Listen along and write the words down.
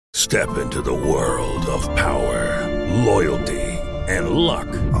Step into the world of power, loyalty, and luck.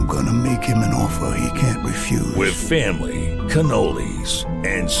 I'm gonna make him an offer he can't refuse. With family, cannolis,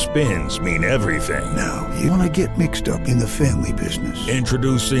 and spins mean everything. Now, you wanna get mixed up in the family business.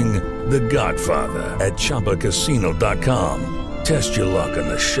 Introducing The Godfather at ChumbaCasino.com. Test your luck in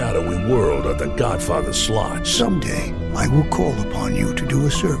the shadowy world of The Godfather slot. Someday, I will call upon you to do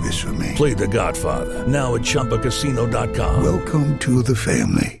a service for me. Play The Godfather, now at ChumbaCasino.com. Welcome to the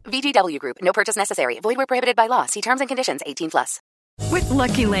family. VGW Group. No purchase necessary. Void where prohibited by law. See terms and conditions. 18+. With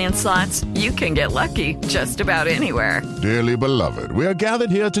Lucky Land Slots, you can get lucky just about anywhere. Dearly beloved, we are gathered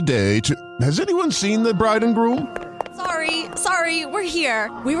here today to... Has anyone seen the bride and groom? Sorry, we're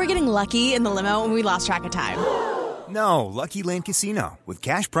here. We were getting lucky in the limo and we lost track of time. No, Lucky Land Casino, with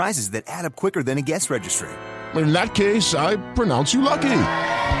cash prizes that add up quicker than a guest registry. In that case, I pronounce you lucky.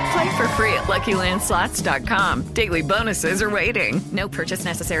 Play for free at LuckyLandSlots.com. Daily bonuses are waiting. No purchase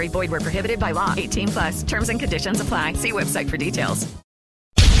necessary. Void where prohibited by law. 18+. Terms and conditions apply. See website for details.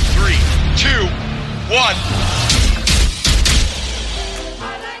 3, 2, 1.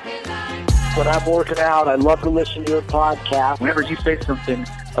 When I'm working out, I love to listen to your podcast. Whenever you say something,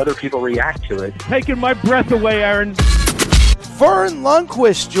 other people react to it. Taking my breath away, Aaron. Vern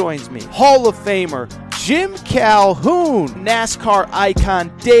Lundquist joins me. Hall of Famer Jim Calhoun, NASCAR icon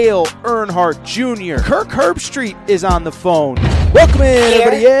Dale Earnhardt Jr. Kirk Herbstreit is on the phone. Welcome in,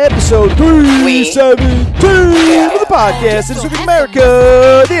 everybody, episode 372 of the podcast. It is Super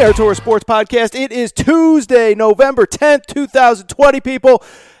America, the Aaron Torres Sports Podcast. It is Tuesday, November 10th, 2020, people.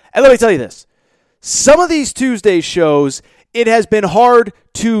 And let me tell you this. Some of these Tuesday shows, it has been hard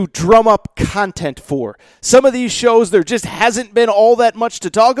to drum up content for. Some of these shows, there just hasn't been all that much to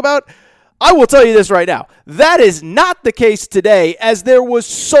talk about. I will tell you this right now. That is not the case today, as there was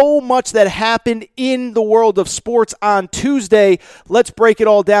so much that happened in the world of sports on Tuesday. Let's break it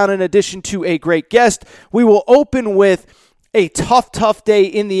all down in addition to a great guest. We will open with a tough day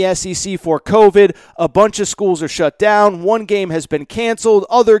in the SEC for COVID. A bunch of schools are shut down. One game has been canceled.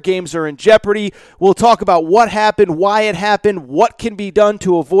 Other games are in jeopardy. We'll talk about what happened, why it happened, what can be done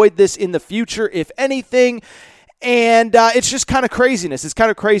to avoid this in the future, if anything. And it's just kind of craziness. It's kind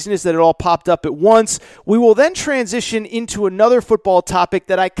of craziness that it all popped up at once. We will then transition into another football topic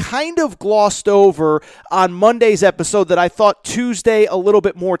that I kind of glossed over on Monday's episode that I thought Tuesday a little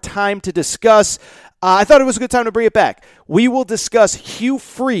bit more time to discuss. I thought it was a good time to bring it back. We will discuss Hugh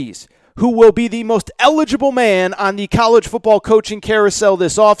Freeze, who will be the most eligible man on the college football coaching carousel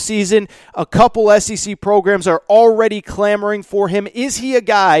this offseason. A couple SEC programs are already clamoring for him. Is he a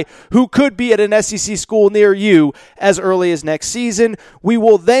guy who could be at an SEC school near you as early as next season? We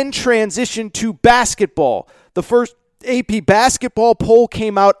will then transition to basketball. The first AP basketball poll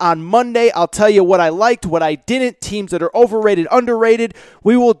came out on Monday. I'll tell you what I liked, what I didn't, teams that are overrated, underrated.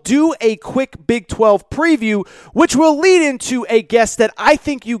 We will do a quick Big 12 preview, which will lead into a guest that I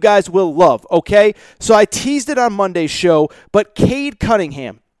think you guys will love, okay? So I teased it on Monday's show, but Cade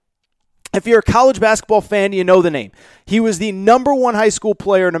Cunningham. If you're a college basketball fan, you know the name. He was the #1 high school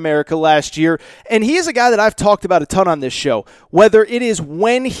player in America last year, and he is a guy that I've talked about a ton on this show. Whether it is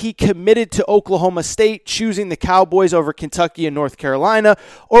when he committed to Oklahoma State, choosing the Cowboys over Kentucky and North Carolina,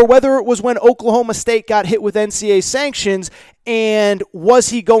 or whether it was when Oklahoma State got hit with NCAA sanctions, and was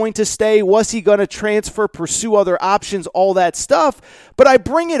he going to stay? Was he going to transfer, pursue other options, all that stuff? But I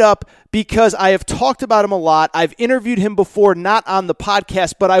bring it up because I have talked about him a lot. I've interviewed him before, not on the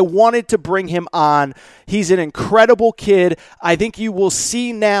podcast, but I wanted to bring him on. He's an incredible kid. I think you will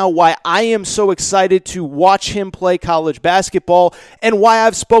see now why I am so excited to watch him play college basketball and why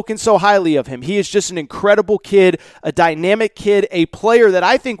I've spoken so highly of him. He is just an incredible kid, a dynamic kid, a player that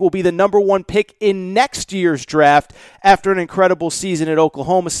I think will be the #1 pick in next year's draft after an incredible season at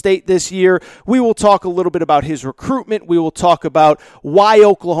Oklahoma State this year. We will talk a little bit about his recruitment. We will talk about why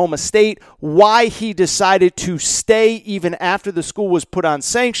Oklahoma State, why he decided to stay even after the school was put on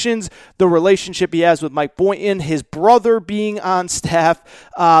sanctions, the relationship he has with Mike Boynton, his brother being on staff.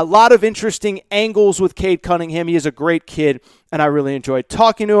 A lot of interesting angles with Cade Cunningham. He is a great kid, and I really enjoyed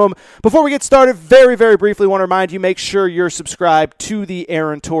talking to him. Before we get started, very, very briefly, want to remind you, make sure you're subscribed to the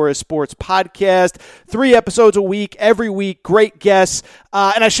Aaron Torres Sports Podcast. 3 episodes a week, every week, great guests.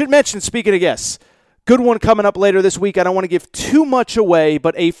 And I should mention, speaking of guests, good one coming up later this week. I don't want to give too much away,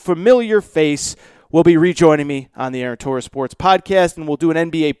 but a familiar face will be rejoining me on the Aaron Torres Sports Podcast, and we'll do an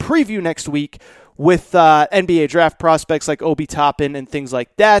NBA preview next week with NBA draft prospects like Obi Toppin and things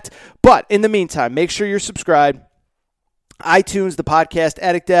like that. But in the meantime, make sure you're subscribed. iTunes, the Podcast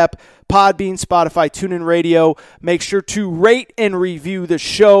Addict app, Podbean, Spotify, TuneIn Radio. Make sure to rate and review the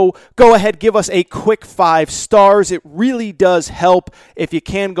show. Go ahead, give us a quick 5 stars. It really does help. If you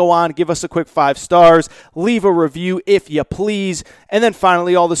can go on, give us a quick 5 stars. Leave a review if you please. And then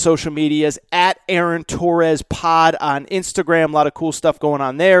finally, all the social medias at Aaron Torres Pod on Instagram. A lot of cool stuff going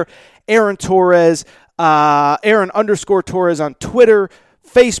on there. Aaron Torres, Aaron_Torres on Twitter.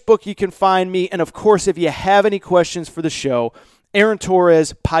 Facebook, you can find me. And of course, if you have any questions for the show, Aaron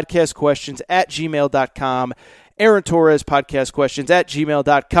Torres podcast questions at gmail.com. Aaron Torres podcast questions at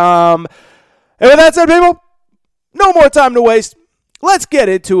gmail.com. And with that said, people, no more time to waste. Let's get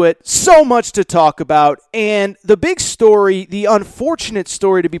into it. So much to talk about. And the big story, the unfortunate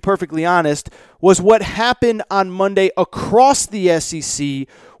story, to be perfectly honest, was what happened on Monday across the SEC,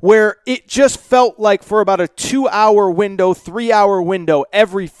 where it just felt like for about a 2-hour window, 3-hour window,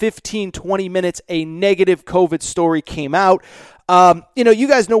 every 15, 20 minutes, a negative COVID story came out. You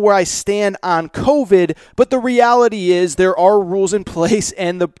guys know where I stand on COVID, but the reality is there are rules in place,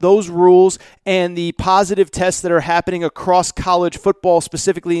 and those rules and the positive tests that are happening across college football,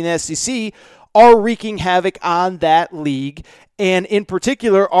 specifically in the SEC, are wreaking havoc on that league, and in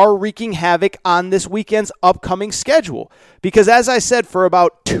particular are wreaking havoc on this weekend's upcoming schedule. Because as I said, for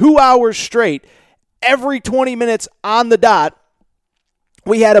about 2 hours straight, every 20 minutes on the dot,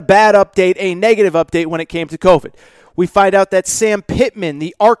 we had a bad update, a negative update when it came to COVID. We find out that Sam Pittman,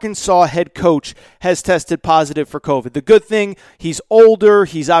 the Arkansas head coach, has tested positive for COVID. The good thing, he's older.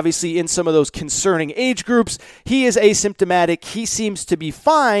 He's obviously in some of those concerning age groups. He is asymptomatic. He seems to be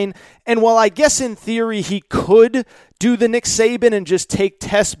fine. And while I guess in theory he could do the Nick Saban and just take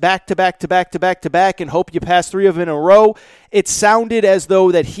tests back to back and hope you pass 3 of them in a row, it sounded as though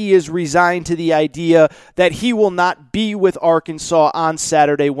that he is resigned to the idea that he will not be with Arkansas on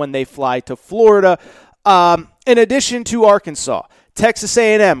Saturday when they fly to Florida. In addition to Arkansas, Texas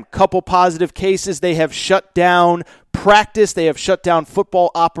A&M, couple positive cases. They have shut down practice. They have shut down football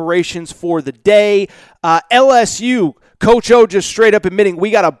operations for the day. LSU, Coach O just straight up admitting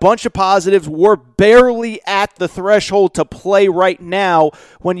we got a bunch of positives. We're barely at the threshold to play right now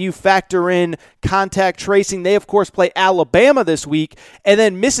when you factor in contact tracing. They, of course, play Alabama this week. And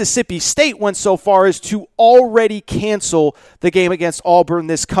then Mississippi State went so far as to already cancel the game against Auburn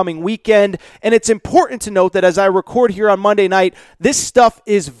this coming weekend. And it's important to note that as I record here on Monday night, this stuff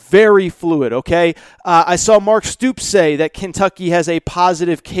is very fluid, okay? I saw Mark Stoops say that Kentucky has a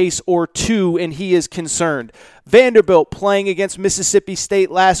positive case or 2, and he is concerned. Vanderbilt playing against Mississippi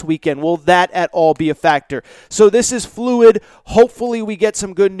State last weekend. Will that at all be a factor? So this is fluid. Hopefully we get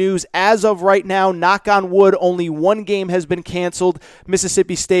some good news. As of right now, knock on wood, only 1 game has been canceled,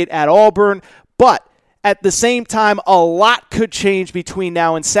 Mississippi State at Auburn. But at the same time, a lot could change between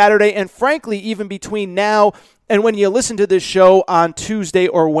now and Saturday, and frankly, even between now and when you listen to this show on Tuesday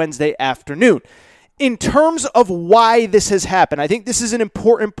or Wednesday afternoon. In terms of why this has happened, I think this is an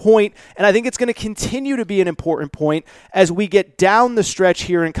important point, and I think it's going to continue to be an important point as we get down the stretch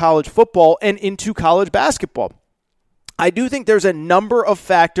here in college football and into college basketball. I do think there's a number of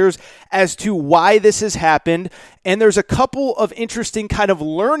factors as to why this has happened, and there's a couple of interesting kind of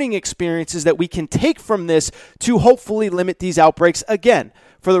learning experiences that we can take from this to hopefully limit these outbreaks again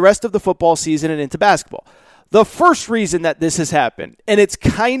for the rest of the football season and into basketball. The first reason that this has happened, and it's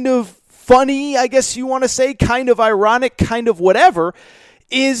kind of funny, I guess you want to say, kind of ironic, kind of whatever,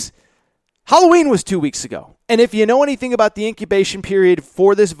 is Halloween was 2 weeks ago. And if you know anything about the incubation period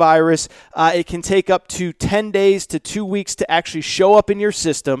for this virus, it can take up to 10 days to 2 weeks to actually show up in your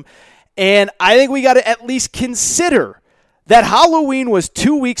system. And I think we got to at least consider that Halloween was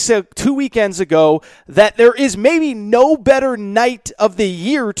 2 weekends ago, that there is maybe no better night of the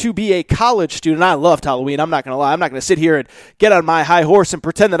year to be a college student. I loved Halloween. I'm not going to lie. I'm not going to sit here and get on my high horse and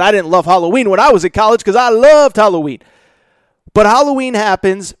pretend that I didn't love Halloween when I was in college, because I loved Halloween. But Halloween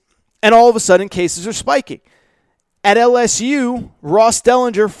happens, and all of a sudden cases are spiking. At LSU, Ross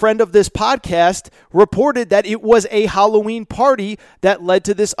Dellinger, friend of this podcast, reported that it was a Halloween party that led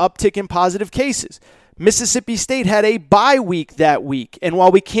to this uptick in positive cases. Mississippi State had a bye week that week, and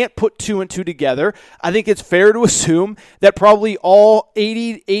while we can't put 2 and 2 together, I think it's fair to assume that probably all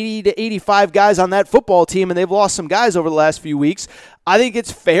 80 to 85 guys on that football team, and they've lost some guys over the last few weeks, I think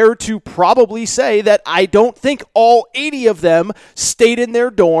it's fair to probably say that I don't think all 80 of them stayed in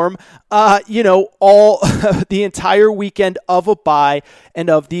their dorm, all the entire weekend of a bye and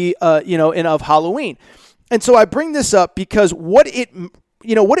of of Halloween. And so I bring this up because what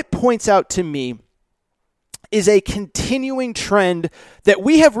it points out to me is a continuing trend that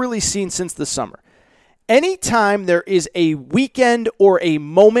we have really seen since the summer. Anytime there is a weekend or a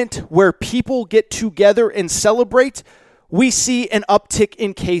moment where people get together and celebrate, we see an uptick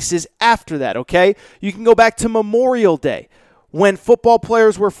in cases after that, okay? You can go back to Memorial Day, when football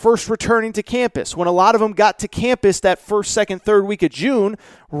players were first returning to campus, when a lot of them got to campus that first, second, third week of June,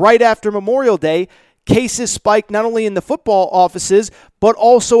 right after Memorial Day, cases spiked not only in the football offices, but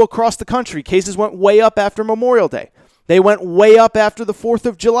also across the country. Cases went way up after Memorial Day. They went way up after the 4th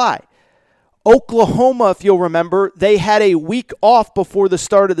of July. Oklahoma, if you'll remember, they had a week off before the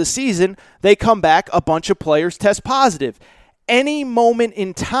start of the season. They come back, a bunch of players test positive. Any moment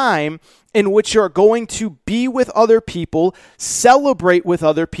in time in which you're going to be with other people, celebrate with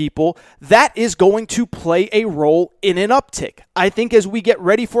other people, that is going to play a role in an uptick. I think as we get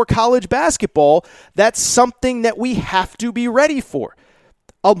ready for college basketball, that's something that we have to be ready for.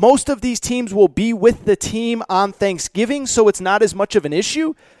 Most of these teams will be with the team on Thanksgiving, so it's not as much of an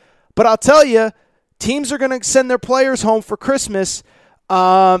issue. But I'll tell you, teams are going to send their players home for Christmas.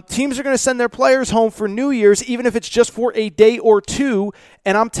 Teams are going to send their players home for New Year's, even if it's just for a day or two.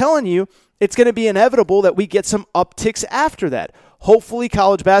 And I'm telling you, it's going to be inevitable that we get some upticks after that. Hopefully,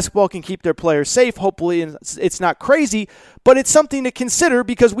 college basketball can keep their players safe. Hopefully, it's not crazy, but it's something to consider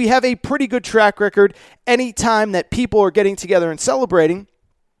because we have a pretty good track record. Anytime that people are getting together and celebrating,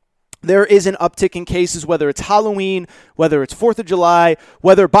 there is an uptick in cases, whether it's Halloween, whether it's 4th of July,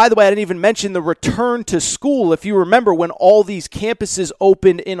 whether, by the way, I didn't even mention the return to school. If you remember when all these campuses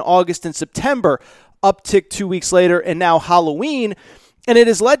opened in August and September, uptick 2 weeks later, and now Halloween. And it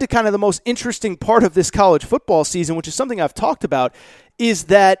has led to kind of the most interesting part of this college football season, which is something I've talked about, is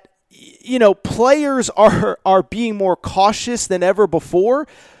that, you know, players are being more cautious than ever before,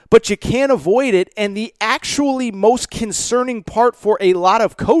 but you can't avoid it. And the actually most concerning part for a lot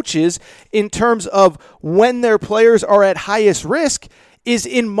of coaches in terms of when their players are at highest risk is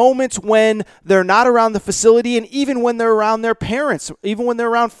in moments when they're not around the facility and even when they're around their parents, even when they're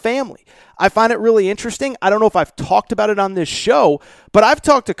around family. I find it really interesting. I don't know if I've talked about it on this show, but I've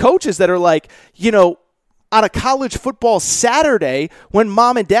talked to coaches that are like, you know, on a college football Saturday, when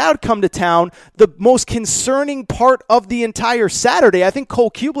mom and dad come to town, the most concerning part of the entire Saturday, I think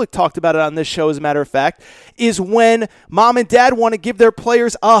Cole Kublik talked about it on this show, as a matter of fact, is when mom and dad want to give their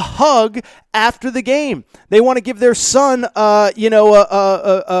players a hug after the game. They want to give their son, they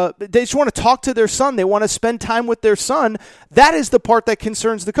just want to talk to their son. They want to spend time with their son. That is the part that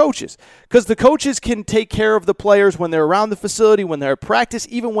concerns the coaches, because the coaches can take care of the players when they're around the facility, when they're at practice,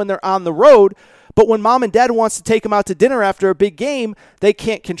 even when they're on the road. But when mom and dad wants to take them out to dinner after a big game, they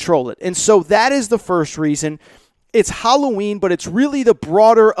can't control it. And so that is the first reason. It's Halloween, but it's really the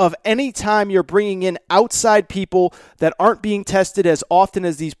broader of any time you're bringing in outside people that aren't being tested as often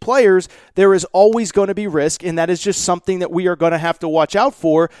as these players, there is always going to be risk, and that is just something that we are going to have to watch out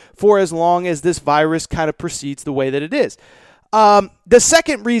for as long as this virus kind of proceeds the way that it is. The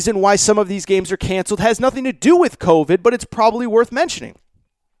second reason why some of these games are canceled has nothing to do with COVID, but it's probably worth mentioning.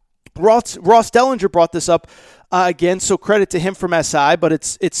 Ross Dellinger brought this up again, so credit to him from SI, but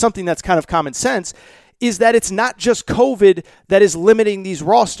it's something that's kind of common sense, is that it's not just COVID that is limiting these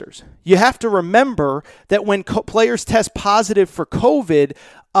rosters. You have to remember that when players test positive for COVID,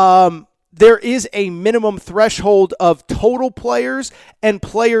 there is a minimum threshold of total players and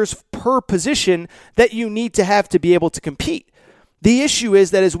players per position that you need to have to be able to compete. The issue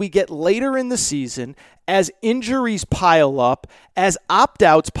is that as we get later in the season, as injuries pile up, as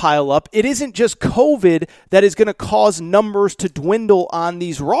opt-outs pile up, it isn't just COVID that is going to cause numbers to dwindle on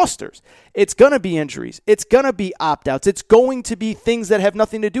these rosters. It's going to be injuries. It's going to be opt-outs. It's going to be things that have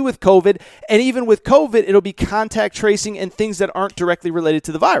nothing to do with COVID. And even with COVID, it'll be contact tracing and things that aren't directly related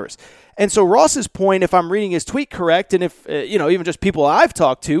to the virus. And so Ross's point, if I'm reading his tweet correct, and if, even just people I've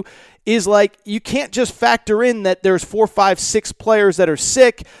talked to, is like you can't just factor in that there's 4, 5, 6 players that are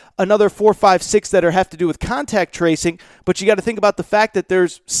sick, another 4, 5, 6 that have to do with contact tracing, but you got to think about the fact that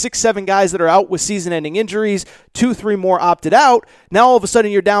there's 6, 7 guys that are out with season-ending injuries, 2, 3 more opted out. Now all of a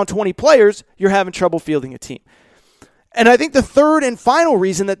sudden you're down 20 players, you're having trouble fielding a team. And I think the third and final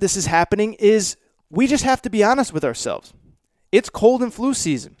reason that this is happening is we just have to be honest with ourselves. It's cold and flu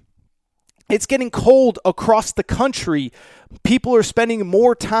season. It's getting cold across the country. People are spending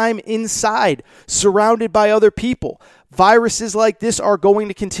more time inside, surrounded by other people. Viruses like this are going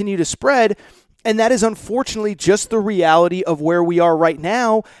to continue to spread, and that is unfortunately just the reality of where we are right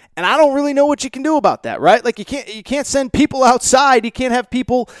now. And I don't really know what you can do about that, right? Like you can't send people outside. You can't have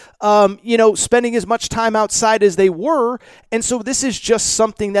people, spending as much time outside as they were. And so this is just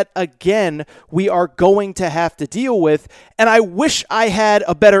something that, again, we are going to have to deal with. And I wish I had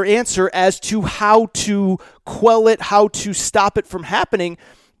a better answer as to how to quell it, how to stop it from happening.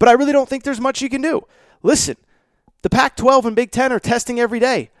 But I really don't think there's much you can do. Listen, the Pac-12 and Big Ten are testing every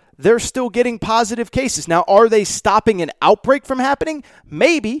day. they're still getting positive cases. Now, are they stopping an outbreak from happening?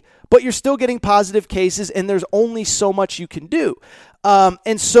 Maybe, but you're still getting positive cases, and there's only so much you can do.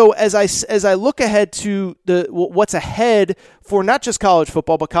 And so as I look ahead to what's ahead for not just college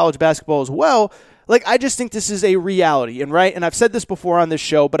football, but college basketball as well, like, I just think this is a reality. And right, and I've said this before on this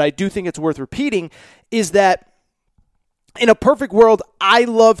show, but I do think it's worth repeating, is that in a perfect world, I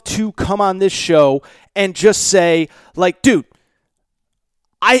love to come on this show and just say, like, dude,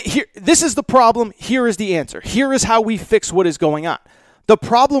 this is the problem. Here is the answer. Here is how we fix what is going on. The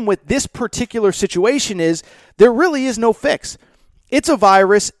problem with this particular situation is there really is no fix. It's a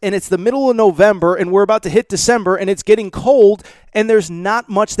virus, and it's the middle of November, and we're about to hit December, and it's getting cold, and there's not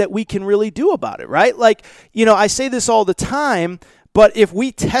much that we can really do about it, right? Like, I say this all the time, but if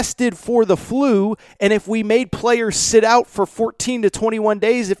we tested for the flu, and if we made players sit out for 14 to 21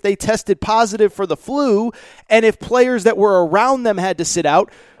 days if they tested positive for the flu, and if players that were around them had to sit out,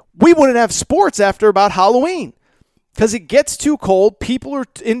 we wouldn't have sports after about Halloween. Because it gets too cold, people are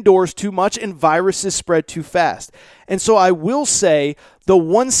indoors too much, and viruses spread too fast. And so I will say the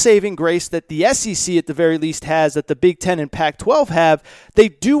one saving grace that the SEC at the very least has, that the Big Ten and Pac-12 have, they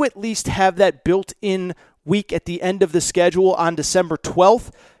do at least have that built-in week at the end of the schedule on December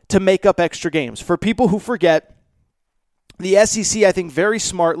 12th to make up extra games. For people who forget, the SEC, I think very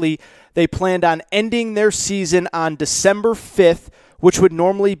smartly, they planned on ending their season on December 5th, which would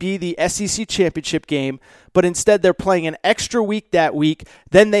normally be the SEC championship game, but instead they're playing an extra week that week.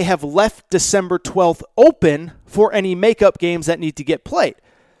 Then they have left December 12th open for any makeup games that need to get played.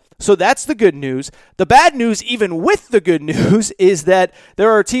 So that's the good news. The bad news, even with the good news, is that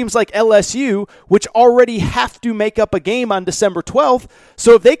there are teams like LSU which already have to make up a game on December 12th.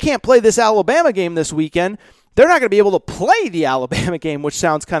 So if they can't play this Alabama game this weekend, they're not going to be able to play the Alabama game, which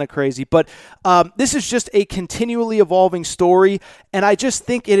sounds kind of crazy. But this is just a continually evolving story, and I just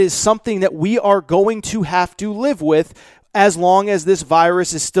think it is something that we are going to have to live with as long as this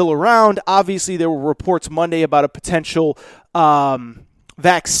virus is still around. Obviously, there were reports Monday about a potential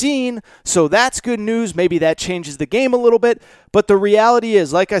vaccine, so that's good news. Maybe that changes the game a little bit. But the reality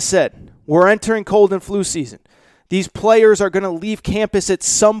is, like I said, we're entering cold and flu season. These players are going to leave campus at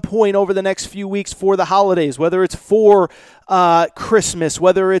some point over the next few weeks for the holidays, whether it's for Christmas,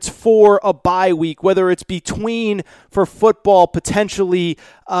 whether it's for a bye week, whether it's between for football, potentially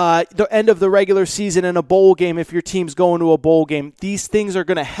the end of the regular season and a bowl game if your team's going to a bowl game. These things are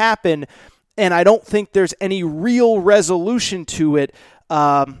going to happen, and I don't think there's any real resolution to it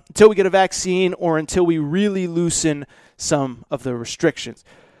until we get a vaccine or until we really loosen some of the restrictions.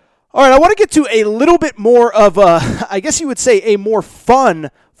 All right, I want to get to a little bit more of I guess you would say a more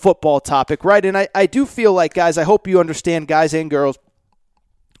fun football topic, right? And I do feel like, guys, I hope you understand, guys and girls,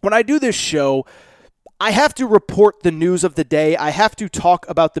 when I do this show, I have to report the news of the day. I have to talk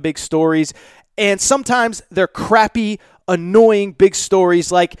about the big stories, and sometimes they're crappy, annoying big stories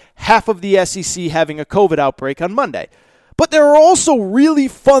like half of the SEC having a COVID outbreak on Monday. But there are also really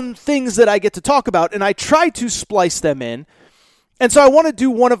fun things that I get to talk about, and I try to splice them in. And so I want to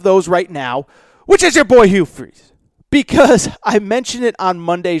do one of those right now, which is your boy Hugh Freeze, because I mentioned it on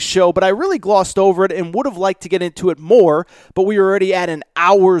Monday's show, but I really glossed over it and would have liked to get into it more, but we were already at an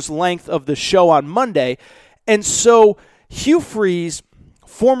hour's length of the show on Monday. And so Hugh Freeze,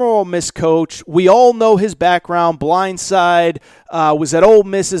 former Ole Miss coach, we all know his background, blindside, was at Ole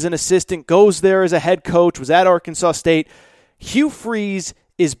Miss as an assistant, goes there as a head coach, was at Arkansas State. Hugh Freeze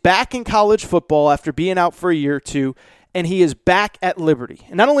is back in college football after being out for a year or two, and he is back at Liberty.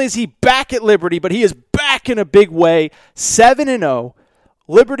 And not only is he back at Liberty, but he is back in a big way, 7-0.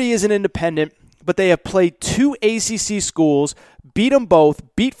 Liberty is an independent, but they have played two ACC schools, beat them both,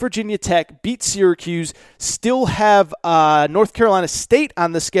 beat Virginia Tech, beat Syracuse, still have North Carolina State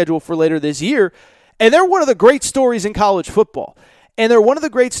on the schedule for later this year. And they're one of the great stories in college football. And they're one of the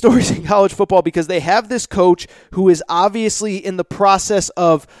great stories in college football because they have this coach who is obviously in the process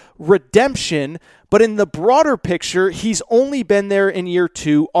of redemption, but in the broader picture, he's only been there in year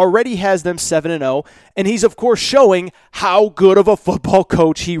two, already has them 7-0, and he's, of course, showing how good of a football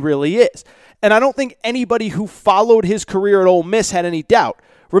coach he really is. And I don't think anybody who followed his career at Ole Miss had any doubt.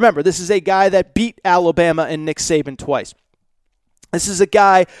 Remember, this is a guy that beat Alabama and Nick Saban twice. This is a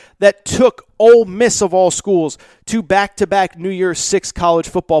guy that took Ole Miss, of all schools, to back-to-back New Year's Six college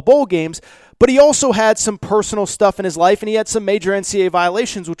football bowl games, but he also had some personal stuff in his life, and he had some major NCAA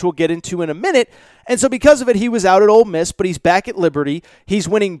violations, which we'll get into in a minute. And so because of it, he was out at Ole Miss, but he's back at Liberty. He's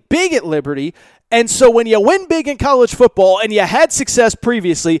winning big at Liberty. And so when you win big in college football and you had success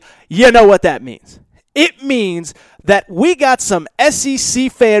previously, you know what that means. It means that we got some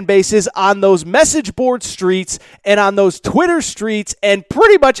SEC fan bases on those message board streets and on those Twitter streets and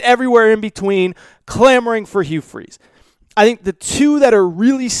pretty much everywhere in between clamoring for Hugh Freeze. I think the two that are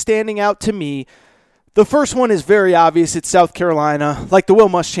really standing out to me, the first one is very obvious. It's South Carolina. Like the Will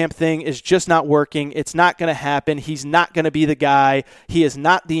Muschamp thing is just not working. It's not going to happen. He's not going to be the guy. He is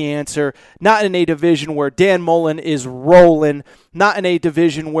not the answer. Not in a division where Dan Mullen is rolling. Not in a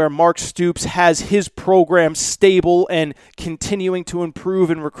division where Mark Stoops has his program stable and continuing to improve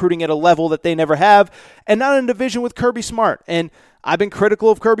and recruiting at a level that they never have. And not in a division with Kirby Smart. And I've been critical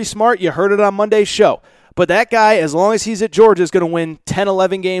of Kirby Smart. You heard it on Monday's show. But that guy, as long as he's at Georgia, is going to win 10,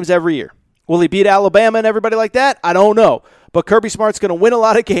 11 games every year. Will he beat Alabama and everybody like that? I don't know. But Kirby Smart's going to win a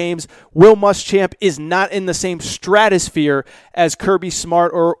lot of games. Will Muschamp is not in the same stratosphere as Kirby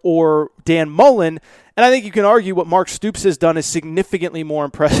Smart or Dan Mullen. And I think you can argue what Mark Stoops has done is significantly more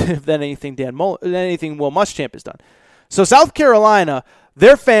impressive than anything Will Muschamp has done. So South Carolina,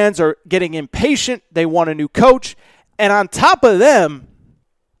 their fans are getting impatient. They want a new coach. And on top of them,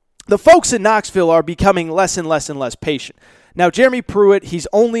 the folks in Knoxville are becoming less and less and less patient. Now, Jeremy Pruitt, he's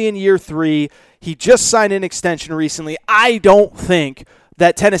only in year 3. He just signed an extension recently. I don't think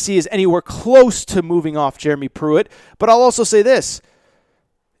that Tennessee is anywhere close to moving off Jeremy Pruitt. But I'll also say this.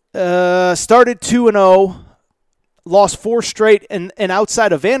 Started 2-0, lost 4 straight, and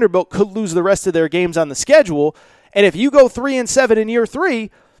outside of Vanderbilt could lose the rest of their games on the schedule. And if you go 3-7 in year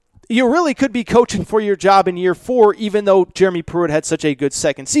 3, you really could be coaching for your job in year 4, even though Jeremy Pruitt had such a good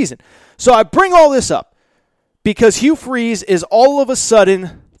second season. So I bring all this up because Hugh Freeze is all of a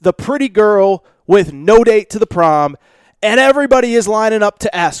sudden the pretty girl with no date to the prom, and everybody is lining up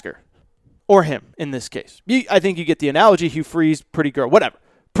to ask her, or him in this case. I think you get the analogy, Hugh Freeze, pretty girl, whatever.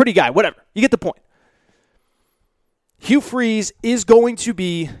 Pretty guy, whatever. You get the point. Hugh Freeze is going to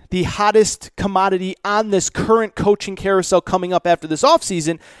be the hottest commodity on this current coaching carousel coming up after this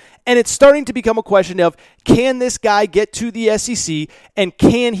offseason, and it's starting to become a question of, can this guy get to the SEC, and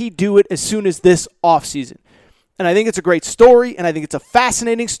can he do it as soon as this offseason? And I think it's a great story, and I think it's a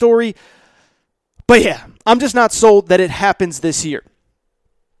fascinating story. But yeah, I'm just not sold that it happens this year.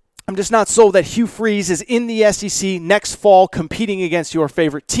 I'm just not sold that Hugh Freeze is in the SEC next fall competing against your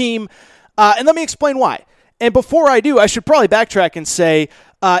favorite team. And let me explain why. And before I do, I should probably backtrack and say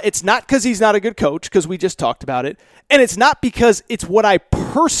it's not because he's not a good coach, because we just talked about it. And it's not because it's what I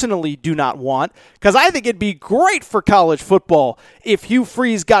personally do not want, because I think it'd be great for college football if Hugh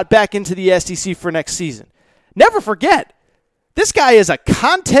Freeze got back into the SEC for next season. Never forget, this guy is a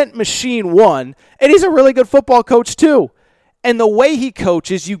content machine, one, and he's a really good football coach, too. And the way he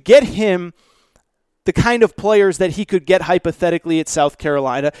coaches, you get him the kind of players that he could get hypothetically at South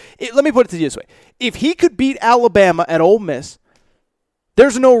Carolina. Let me put it to you this way. If he could beat Alabama at Ole Miss,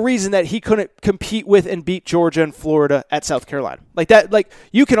 there's no reason that he couldn't compete with and beat Georgia and Florida at South Carolina. Like that,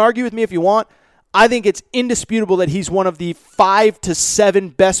 you can argue with me if you want. I think it's indisputable that he's one of the 5 to 7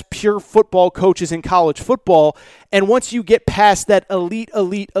 best pure football coaches in college football. And once you get past that elite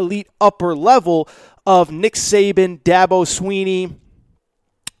upper level of Nick Saban, Dabo Swinney,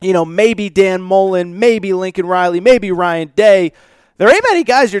 maybe Dan Mullen, maybe Lincoln Riley, maybe Ryan Day, there ain't many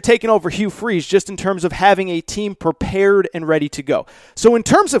guys you're taking over Hugh Freeze just in terms of having a team prepared and ready to go. So in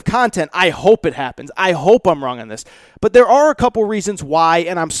terms of content, I hope it happens. I hope I'm wrong on this. But there are a couple reasons why,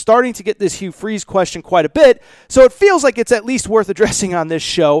 and I'm starting to get this Hugh Freeze question quite a bit, so it feels like it's at least worth addressing on this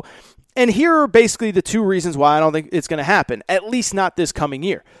show. And here are basically the 2 reasons why I don't think it's going to happen, at least not this coming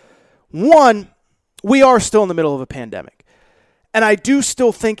year. One, we are still in the middle of a pandemic. And I do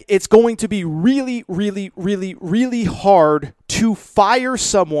still think it's going to be really, really, really, really hard to fire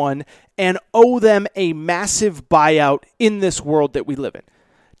someone and owe them a massive buyout in this world that we live in.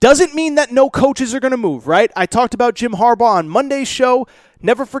 Doesn't mean that no coaches are going to move, right? I talked about Jim Harbaugh on Monday's show.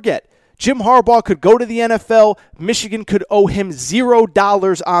 Never forget, Jim Harbaugh could go to the NFL. Michigan could owe him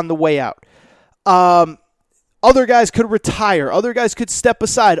 $0 on the way out. Other guys could retire. Other guys could step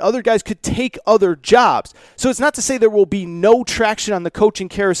aside. Other guys could take other jobs. So it's not to say there will be no traction on the coaching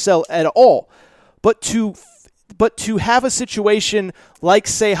carousel at all. But to have a situation like,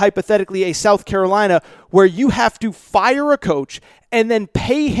 say, hypothetically, a South Carolina, where you have to fire a coach and then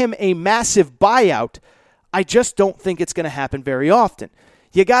pay him a massive buyout, I just don't think it's going to happen very often.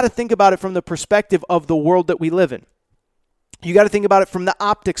 You got to think about it from the perspective of the world that we live in. You got to think about it from the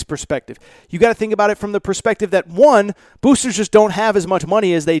optics perspective. You got to think about it from the perspective that, one, boosters just don't have as much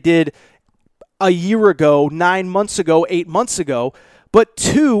money as they did a year ago, 9 months ago, 8 months ago. But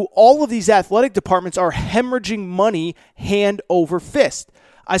 2, all of these athletic departments are hemorrhaging money hand over fist.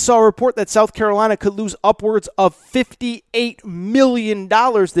 I saw a report that South Carolina could lose upwards of $58 million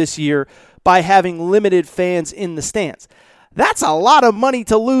this year by having limited fans in the stands. That's a lot of money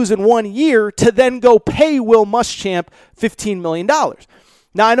to lose in 1 year to then go pay Will Muschamp $15 million.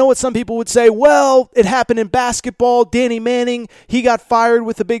 Now, I know what some people would say, well, it happened in basketball. Danny Manning, he got fired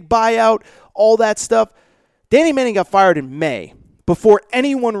with a big buyout, all that stuff. Danny Manning got fired in May before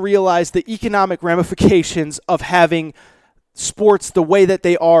anyone realized the economic ramifications of having sports the way that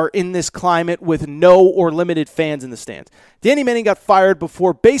they are in this climate with no or limited fans in the stands. Danny Manning got fired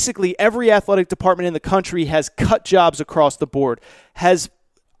before basically every athletic department in the country has cut jobs across the board, has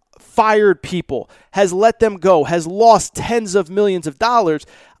fired people, has let them go, has lost tens of millions of dollars.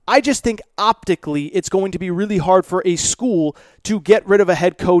 I just think optically it's going to be really hard for a school to get rid of a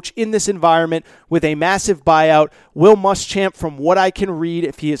head coach in this environment with a massive buyout. Will Muschamp, from what I can read,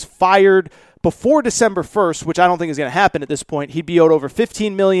 if he is fired before December 1st, which I don't think is going to happen at this point, he'd be owed over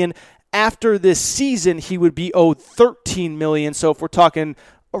 $15 million. After this season, he would be owed $13 million. So if we're talking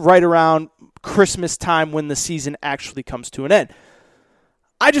right around Christmas time when the season actually comes to an end.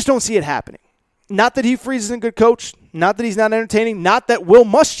 I just don't see it happening. Not that Hugh Freeze isn't a good coach, not that he's not entertaining, not that Will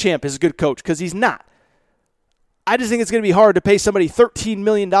Muschamp is a good coach, because he's not. I just think it's going to be hard to pay somebody $13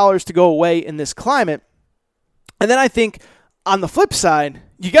 million to go away in this climate. And then I think on the flip side,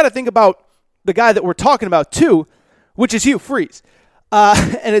 you got to think about the guy that we're talking about too, which is Hugh Freeze.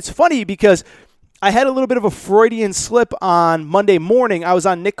 And it's funny because I had a little bit of a Freudian slip on Monday morning. I was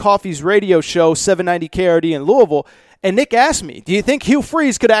on Nick Coffey's radio show, 790 KRD in Louisville, and Nick asked me, do you think Hugh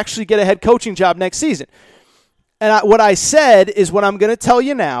Freeze could actually get a head coaching job next season? And what I said is what I'm going to tell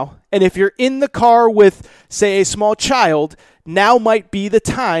you now. And if you're in the car with, say, a small child, now might be the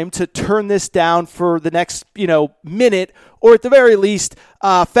time to turn this down for the next, minute, or at the very least,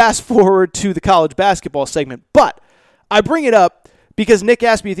 fast forward to the college basketball segment. But I bring it up because Nick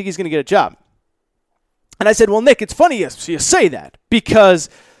asked me, you think he's going to get a job? And I said, well, Nick, it's funny you say that because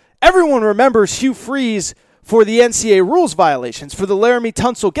everyone remembers Hugh Freeze for the NCAA rules violations, for the Laramie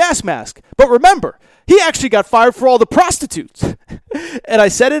Tunsil gas mask. But remember, he actually got fired for all the prostitutes. And I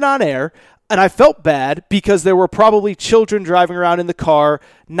said it on air, and I felt bad because there were probably children driving around in the car,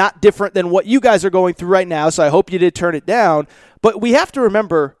 not different than what you guys are going through right now, so I hope you did turn it down. But we have to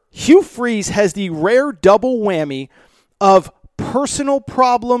remember, Hugh Freeze has the rare double whammy of personal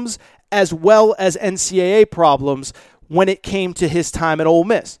problems as well as NCAA problems when it came to his time at Ole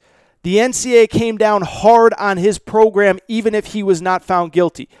Miss. The NCAA came down hard on his program even if he was not found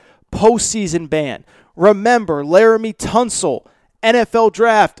guilty. Postseason ban. Remember, Laramie Tunsil, NFL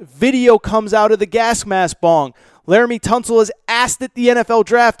draft, video comes out of the gas mask bong. Laramie Tunsil is asked at the NFL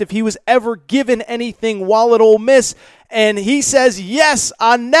draft if he was ever given anything while at Ole Miss, and he says yes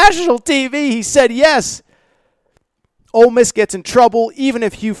on national TV. He said yes. Ole Miss gets in trouble even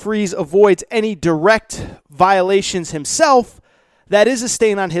if Hugh Freeze avoids any direct violations himself. That is a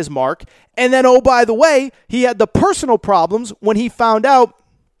stain on his mark. And then, oh, by the way, he had the personal problems when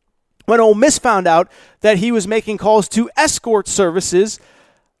Ole Miss found out that he was making calls to escort services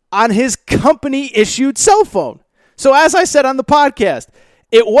on his company-issued cell phone. So as I said on the podcast,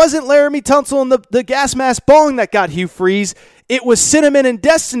 it wasn't Laramie Tunsil and the gas mask bong that got Hugh Freeze. It was Cinnamon and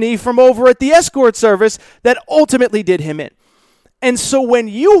Destiny from over at the escort service that ultimately did him in. And so when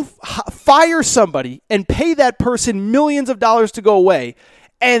you fire somebody and pay that person millions of dollars to go away,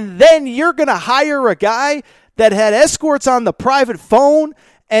 and then you're going to hire a guy that had escorts on the private phone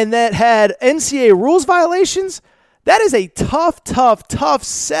and that had NCAA rules violations, that is a tough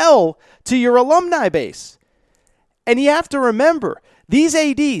sell to your alumni base. And you have to remember, these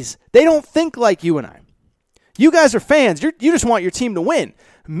ADs, they don't think like you and I. You guys are fans. You just want your team to win.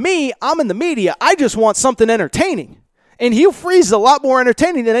 Me, I'm in the media. I just want something entertaining. And Hugh Freeze is a lot more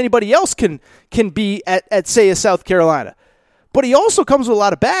entertaining than anybody else can be at, say, a South Carolina. But he also comes with a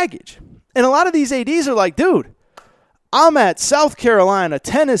lot of baggage. And a lot of these ADs are like, dude, I'm at South Carolina,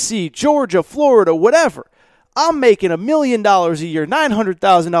 Tennessee, Georgia, Florida, whatever. I'm making $1 million a year,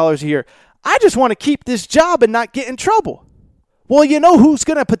 $900,000 a year. I just want to keep this job and not get in trouble. Well, you know who's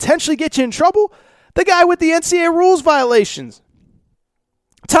going to potentially get you in trouble? The guy with the NCAA rules violations.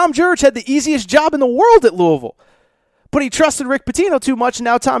 Tom Jurich had the easiest job in the world at Louisville. But he trusted Rick Pitino too much, and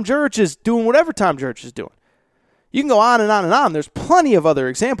now Tom Jurich is doing whatever Tom Jurich is doing. You can go on and on and on. There's plenty of other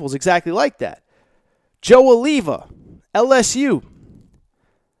examples exactly like that. Joe Oliva, LSU.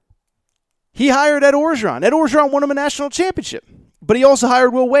 He hired Ed Orgeron. Ed Orgeron won him a national championship. But he also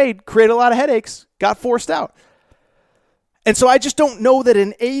hired Will Wade, created a lot of headaches, got forced out. And so I just don't know that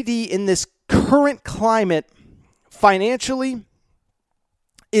an AD in this current climate financially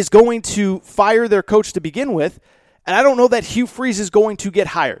is going to fire their coach to begin with. And I don't know that Hugh Freeze is going to get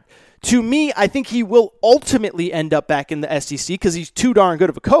hired. To me, I think he will ultimately end up back in the SEC because he's too darn good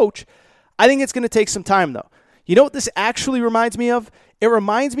of a coach. I think it's going to take some time, though. You know what this actually reminds me of? It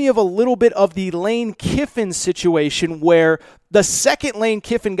reminds me of a little bit of the Lane Kiffin situation where the second Lane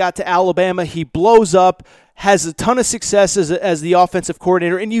Kiffin got to Alabama, he blows up, has a ton of success as the offensive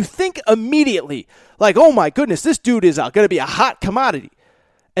coordinator, and you think immediately, like, oh my goodness, this dude is going to be a hot commodity.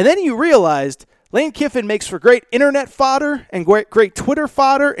 And then you realized Lane Kiffin makes for great internet fodder and great Twitter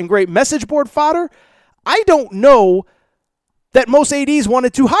fodder and great message board fodder. I don't know that most ADs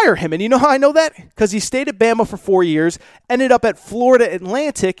wanted to hire him. And you know how I know that? Because he stayed at Bama for 4 years, ended up at Florida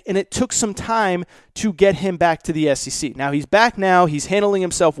Atlantic, and it took some time to get him back to the SEC. Now, he's back now. He's handling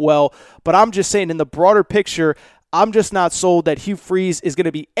himself well. But I'm just saying, in the broader picture, I'm just not sold that Hugh Freeze is going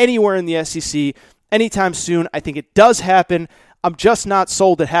to be anywhere in the SEC anytime soon. I think it does happen. I'm just not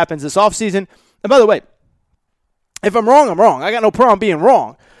sold it happens this offseason. And by the way, if I'm wrong, I'm wrong. I got no problem being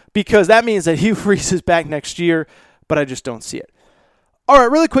wrong because that means that Hugh Freeze is back next year, but I just don't see it. All right,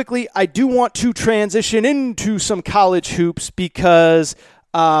 really quickly, I do want to transition into some college hoops because,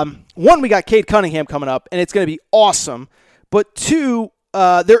 one, we got Cade Cunningham coming up, and it's going to be awesome. But two,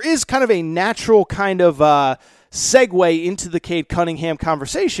 there is kind of a natural kind of segue into the Cade Cunningham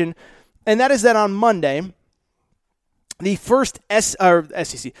conversation, and that is that on Monday, the first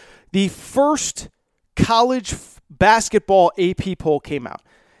college basketball AP poll came out.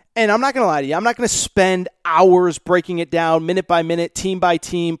 And I'm not going to lie to you. I'm not going to spend hours breaking it down minute by minute, team by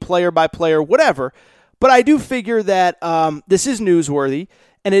team, player by player, whatever. But I do figure that this is newsworthy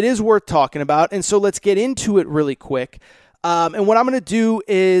and it is worth talking about. And so let's get into it really quick. And what I'm going to do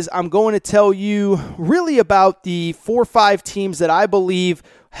is I'm going to tell you really about the 4 or 5 teams that I believe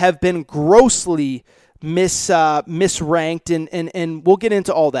have been grossly misranked. And we'll get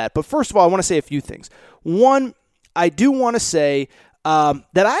into all that. But first of all, I want to say a few things. One, I do want to say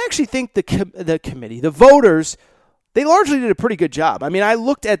that I actually think the committee, the voters, they largely did a pretty good job. I mean, I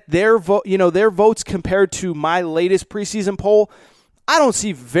looked at their their votes compared to my latest preseason poll. I don't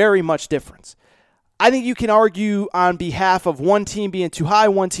see very much difference. I think you can argue on behalf of one team being too high,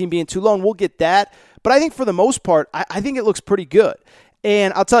 one team being too low, and we'll get that. But I think for the most part, I think it looks pretty good.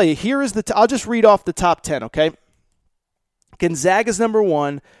 And I'll tell you, here is I'll just read off the top 10, okay? Gonzaga's number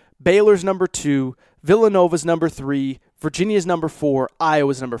 1, Baylor's number 2, Villanova's number 3, Virginia's number 4,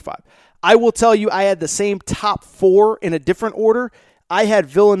 Iowa's number 5. I will tell you I had the same top 4 in a different order. I had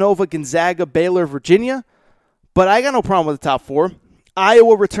Villanova, Gonzaga, Baylor, Virginia, but I got no problem with the top 4.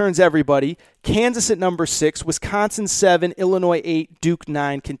 Iowa returns everybody. Kansas at number 6, Wisconsin 7, Illinois 8, Duke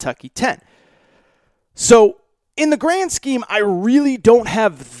 9, Kentucky 10. So in the grand scheme, I really don't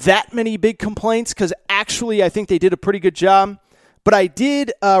have that many big complaints because actually I think they did a pretty good job. But I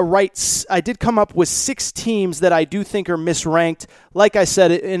did come up with 6 teams that I do think are misranked. Like I said,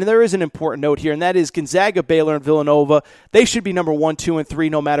 and there is an important note here, and that is Gonzaga, Baylor, and Villanova. They should be number 1, 2, and 3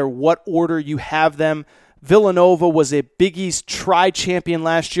 no matter what order you have them. Villanova was a Big East tri-champion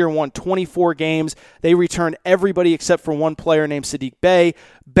last year, won 24 games. They returned everybody except for one player named Sadiq Bey.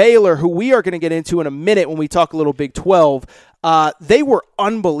 Baylor, who we are going to get into in a minute when we talk a little Big 12, they were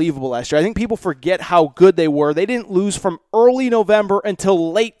unbelievable last year. I think people forget how good they were. They didn't lose from early November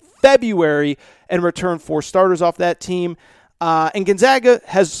until late February and returned 4 starters off that team. And Gonzaga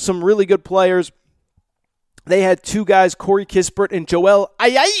has some really good players. They had 2 guys, Corey Kispert and Joel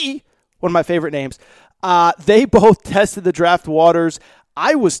Ayayi, one of my favorite names. They both tested the draft waters.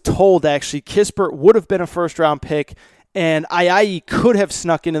 I was told, actually, Kispert would have been a first-round pick, and Ayayi could have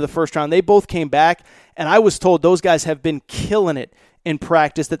snuck into the first round. They both came back, and I was told those guys have been killing it in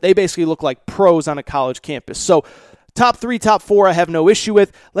practice, that they basically look like pros on a college campus. So top 3, top 4, I have no issue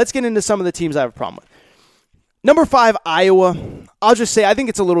with. Let's get into some of the teams I have a problem with. Number 5, Iowa. I'll just say I think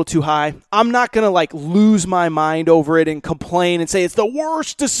it's a little too high. I'm not going to lose my mind over it and complain and say it's the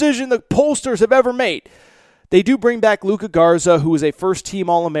worst decision the pollsters have ever made. They do bring back Luka Garza, who was a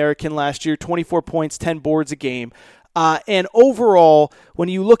first-team All-American last year, 24 points, 10 boards a game. And overall, when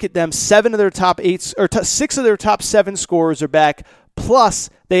you look at them, 7 of their top 8 or 6 of their top 7 scorers are back.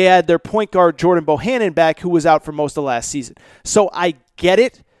 Plus, they had their point guard Jordan Bohannon back, who was out for most of last season. So I get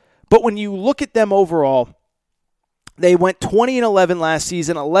it, but when you look at them overall, they went 20-11 last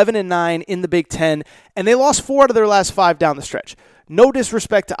season, 11-9 in the Big Ten, and they lost 4 out of their last 5 down the stretch. No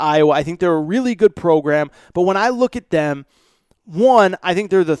disrespect to Iowa. I think they're a really good program, but when I look at them, one, I think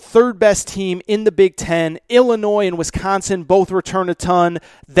they're the 3rd best team in the Big Ten. Illinois and Wisconsin both return a ton.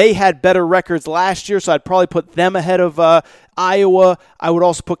 They had better records last year, so I'd probably put them ahead of Iowa. I would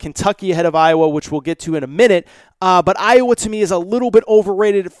also put Kentucky ahead of Iowa, which we'll get to in a minute. But Iowa, to me, is a little bit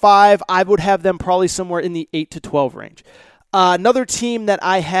overrated at 5. I would have them probably somewhere in the 8 to 12 range. Another team that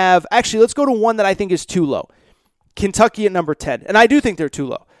I have, actually, let's go to one that I think is too low. Kentucky at number 10. And I do think they're too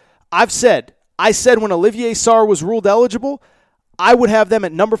low. I said when Olivier Sarr was ruled eligible, I would have them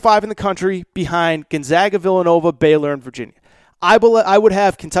at number 5 in the country behind Gonzaga, Villanova, Baylor, and Virginia. I would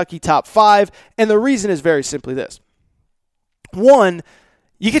have Kentucky top 5, and the reason is very simply this. One,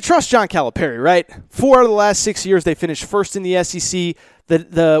 you can trust John Calipari, right? 4 out of the last 6 years, they finished first in the SEC.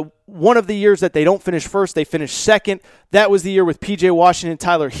 The one of the years that they don't finish first, they finished second. That was the year with P.J. Washington and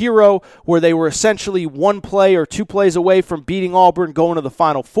Tyler Hero, where they were essentially 1 play or 2 plays away from beating Auburn, going to the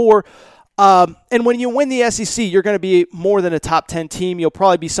Final Four. And when you win the SEC, you're going to be more than a top 10 team. You'll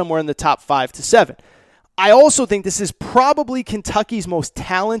probably be somewhere in the top 5 to 7. I also think this is probably Kentucky's most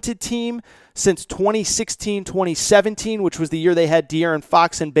talented team since 2016-2017, which was the year they had De'Aaron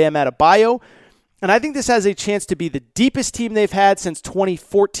Fox and Bam Adebayo. And I think this has a chance to be the deepest team they've had since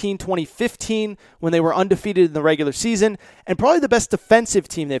 2014-2015 when they were undefeated in the regular season, and probably the best defensive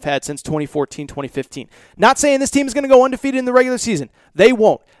team they've had since 2014-2015. Not saying this team is going to go undefeated in the regular season. They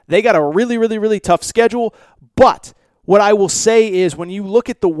won't. They got a really, really, really tough schedule. But what I will say is when you look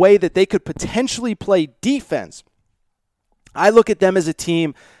at the way that they could potentially play defense, I look at them as a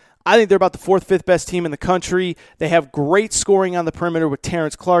team. I think they're about the 4th, 5th best team in the country. They have great scoring on the perimeter with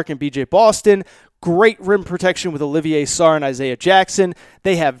Terrence Clark and B.J. Boston. Great rim protection with Olivier Sarr and Isaiah Jackson.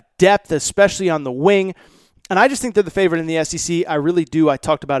 They have depth, especially on the wing. And I just think they're the favorite in the SEC. I really do. I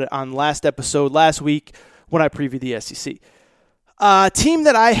talked about it on last week when I previewed the SEC. Team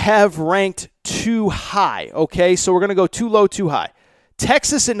that I have ranked too high, okay? So we're going to go too low, too high.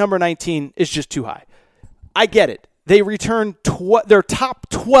 Texas at number 19 is just too high. I get it. They returned their top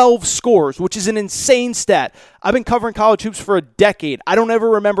 12 scores, which is an insane stat. I've been covering college hoops for a decade. I don't ever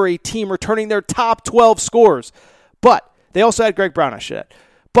remember a team returning their top 12 scores. But they also had Greg Brown, I should add.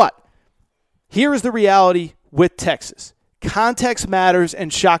 But here is the reality with Texas. Context matters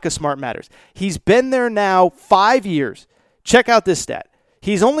and Shaka Smart matters. He's been there now 5 years. Check out this stat.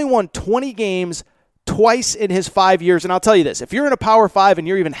 He's only won 20 games twice in his 5 years. And I'll tell you this, if you're in a Power 5 and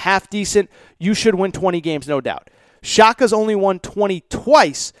you're even half decent, you should win 20 games, no doubt. Shaka's only won 20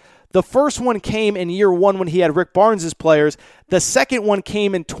 twice. The first one came in year 1 when he had Rick Barnes as players. The second one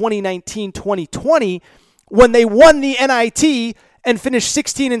came in 2019-2020 when they won the NIT and finished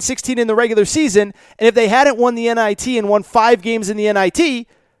 16-16 in the regular season. And if they hadn't won the NIT and won 5 games in the NIT,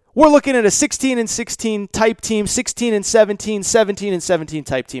 we're looking at a 16-16 type team, 16-17, 17-17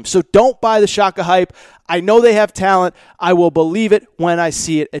 type team. So don't buy the Shaka hype. I know they have talent. I will believe it when I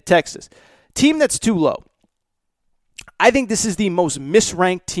see it at Texas. Team that's too low. I think this is the most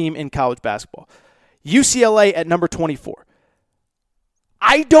misranked team in college basketball. UCLA at number 24.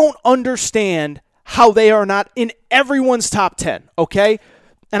 I don't understand how they are not in everyone's top 10, okay?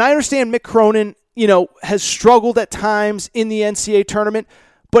 And I understand Mick Cronin, has struggled at times in the NCAA tournament,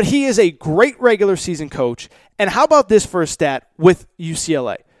 but he is a great regular season coach. And how about this for a stat with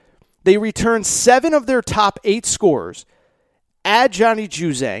UCLA? They returned 7 of their top 8 scorers. Add Johnny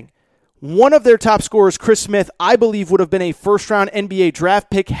Juzang. One of their top scorers, Chris Smith, I believe would have been a first-round NBA draft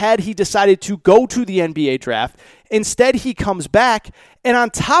pick had he decided to go to the NBA draft. Instead, he comes back, and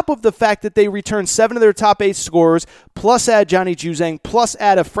on top of the fact that they returned 7 of their top 8 scorers, plus add Johnny Juzang, plus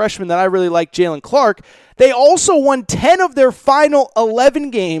add a freshman that I really like, Jalen Clark, they also won 10 of their final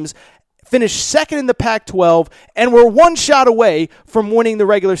 11 games, finished second in the Pac-12, and were 1 shot away from winning the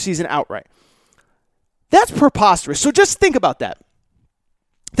regular season outright. That's preposterous. So just think about that.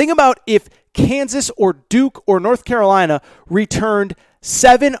 Think about if Kansas or Duke or North Carolina returned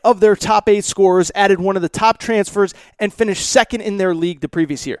 7 of their top 8 scorers, added one of the top transfers, and finished second in their league the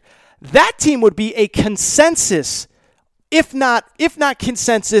previous year. That team would be a consensus, if not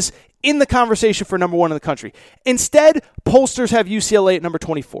consensus, in the conversation for number 1 in the country. Instead, pollsters have UCLA at number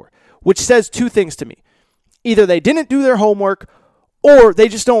 24, which says 2 things to me. Either they didn't do their homework, or they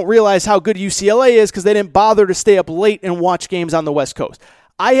just don't realize how good UCLA is because they didn't bother to stay up late and watch games on the West Coast.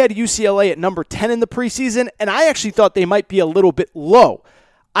 I had UCLA at number 10 in the preseason, and I actually thought they might be a little bit low.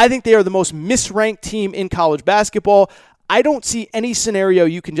 I think they are the most misranked team in college basketball. I don't see any scenario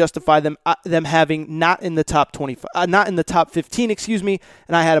you can justify them having not in the top 15, and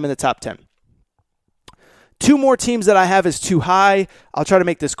I had them in the top 10. 2 more teams that I have as too high. I'll try to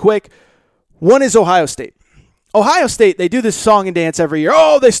make this quick. One is Ohio State. Ohio State, they do this song and dance every year.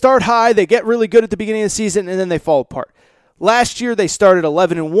 Oh, they start high, they get really good at the beginning of the season, and then they fall apart. Last year, they started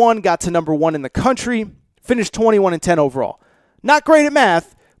 11-1, got to number 1 in the country, finished 21-10 overall. Not great at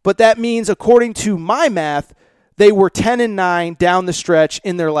math, but that means, according to my math, they were 10-9 down the stretch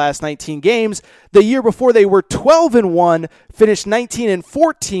in their last 19 games. The year before, they were 12-1, finished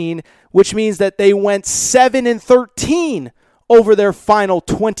 19-14, which means that they went 7-13 over their final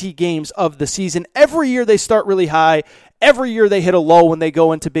 20 games of the season. Every year they start really high. Every year they hit a low when they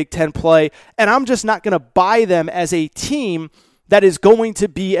go into Big Ten play. And I'm just not going to buy them as a team that is going to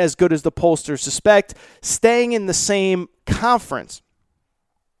be as good as the pollsters suspect, staying in the same conference.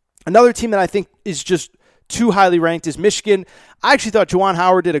 Another team that I think is just too highly ranked is Michigan. I actually thought Juwan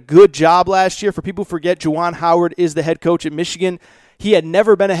Howard did a good job last year. For people who forget, Juwan Howard is the head coach at Michigan. He had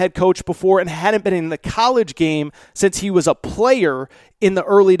never been a head coach before and hadn't been in the college game since he was a player in the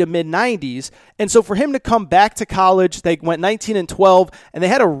early to mid-90s. And so for him to come back to college, they went 19-12, and they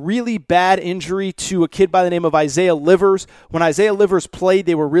had a really bad injury to a kid by the name of Isaiah Livers. When Isaiah Livers played,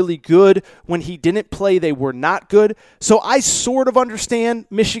 they were really good. When he didn't play, they were not good. So I sort of understand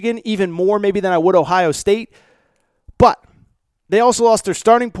Michigan even more maybe than I would Ohio State. But they also lost their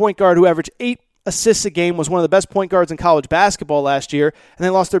starting point guard who averaged 8 assists a game, was one of the best point guards in college basketball last year, and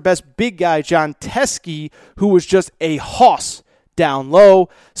they lost their best big guy, John Teske, who was just a hoss down low.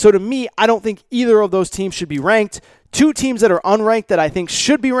 So to me, I don't think either of those teams should be ranked. Two teams that are unranked that I think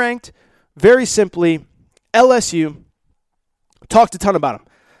should be ranked, very simply, LSU. Talked a ton about them.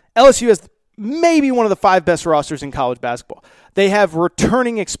 LSU has maybe one of the 5 best rosters in college basketball. They have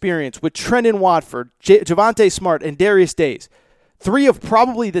returning experience with Trendon Watford, Javonte Smart, and Darius Days. 3 of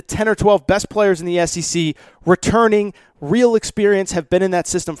probably the 10 or 12 best players in the SEC, returning, real experience, have been in that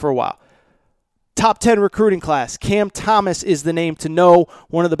system for a while. Top 10 recruiting class. Cam Thomas is the name to know,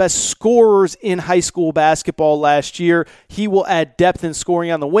 one of the best scorers in high school basketball last year. He will add depth and scoring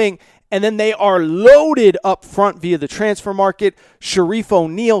on the wing. And then they are loaded up front via the transfer market. Sharif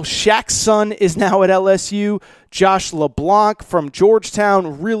O'Neal, Shaq's son, is now at LSU. Josh LeBlanc from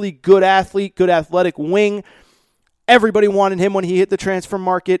Georgetown, really good athlete, good athletic wing. Everybody wanted him when he hit the transfer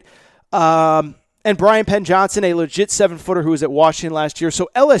market. And Brian Penn Johnson, a legit 7-footer who was at Washington last year. So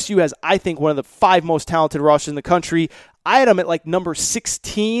LSU has, I think, one of the 5 most talented rosters in the country. I had them at like number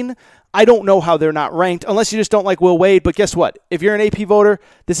 16. I don't know how they're not ranked, unless you just don't like Will Wade. But guess what? If you're an AP voter,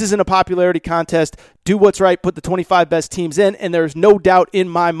 this isn't a popularity contest. Do what's right. Put the 25 best teams in. And there's no doubt in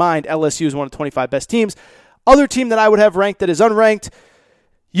my mind LSU is one of the 25 best teams. Other team that I would have ranked that is unranked,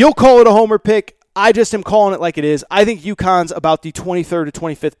 you'll call it a homer pick. I just am calling it like it is. I think UConn's about the 23rd to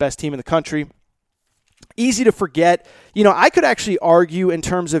 25th best team in the country. Easy to forget. You know, I could actually argue in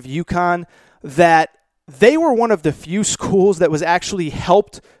terms of UConn that they were one of the few schools that was actually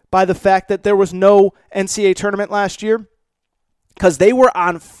helped by the fact that there was no NCAA tournament last year, because they were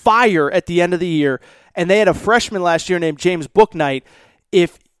on fire at the end of the year, and they had a freshman last year named James Bouknight.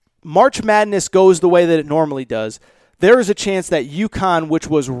 If March Madness goes the way that it normally does, there is a chance that UConn, which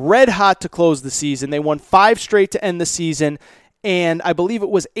was red hot to close the season, they won 5 straight to end the season, and I believe it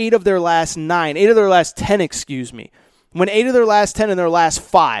was 8 of their last 10, When 8 of their last 10 and their last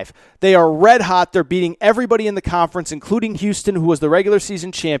 5, they are red hot. They're beating everybody in the conference, including Houston, who was the regular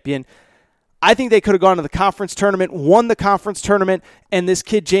season champion. I think they could have gone to the conference tournament, won the conference tournament, and this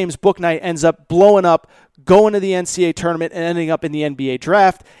kid, James Bouknight, ends up blowing up, going to the NCAA tournament, and ending up in the NBA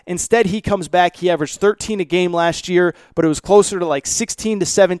draft. Instead, he comes back. He averaged 13 a game last year, but it was closer to like 16 to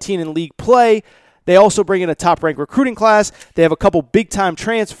 17 in league play. They also bring in a top-ranked recruiting class. They have a couple big-time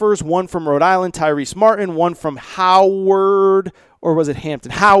transfers, one from Rhode Island, Tyrese Martin, one from Howard, or was it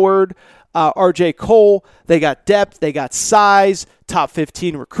Hampton? Howard, RJ Cole. They got depth. They got size, top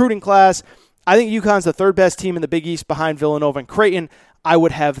 15 recruiting class. I think UConn's the 3rd best team in the Big East behind Villanova and Creighton. I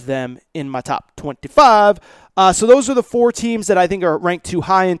would have them in my top 25. So those are the 4 teams that I think are ranked too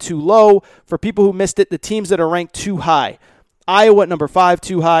high and too low. For people who missed it, the teams that are ranked too high: Iowa at number 5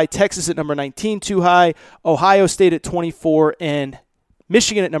 too high, Texas at number 19 too high, Ohio State at 24, and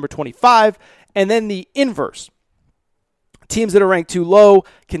Michigan at number 25. And then the inverse, teams that are ranked too low: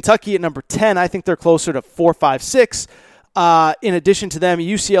 Kentucky at number 10. I think they're closer to 4, 5, 6. In addition to them,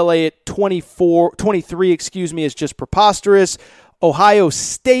 UCLA at 23, is just preposterous. Ohio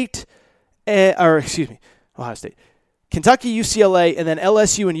State, Kentucky, UCLA, and then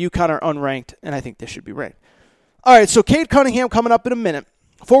LSU and UConn are unranked, and I think they should be ranked. All right, so Cade Cunningham coming up in a minute.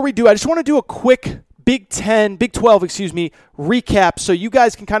 Before we do, I just want to do a quick Big 12, recap so you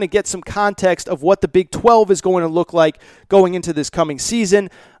guys can kind of get some context of what the Big 12 is going to look like going into this coming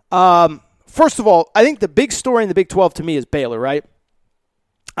season. First of all, I think the big story in the Big 12 to me is Baylor, right?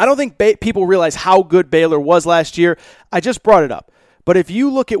 I don't think people realize how good Baylor was last year. I just brought it up. But if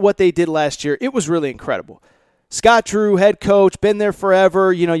you look at what they did last year, it was really incredible. Scott Drew, head coach, been there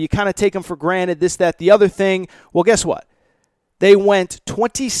forever. You know, you kind of take them for granted, this, that, the other thing. Well, guess what? They went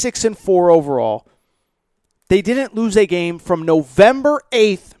 26-4 overall. They didn't lose a game from November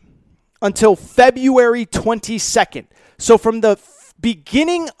 8th until February 22nd. So from the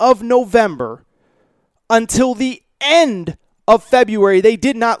beginning of November until the end of February, they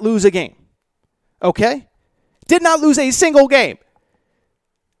did not lose a game. Okay? Did not lose a single game.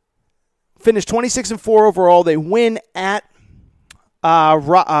 Finished 26-4 overall. They win at I'm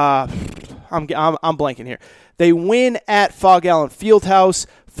blanking here. They win at Fog Allen Fieldhouse.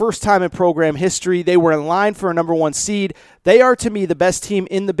 First time in program history. They were in line for a number 1 seed. They are, to me, the best team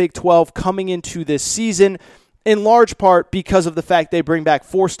in the Big 12 coming into this season, in large part because of the fact they bring back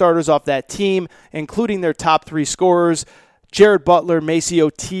 4 starters off that team, including their top 3 scorers, Jared Butler, Maceo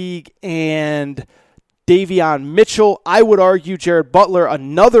Teague, and Davion Mitchell. I would argue Jared Butler,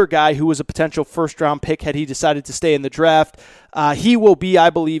 another guy who was a potential first-round pick had he decided to stay in the draft. He will be, I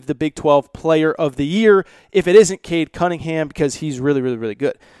believe, the Big 12 Player of the Year if it isn't Cade Cunningham, because he's really, really, really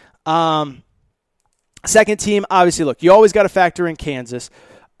good. Second team, obviously, look, you always got to factor in Kansas.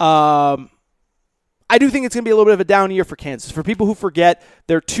 I do think it's going to be a little bit of a down year for Kansas. For people who forget,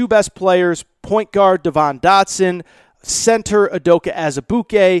 their 2 best players, point guard Devon Dotson, center Udoka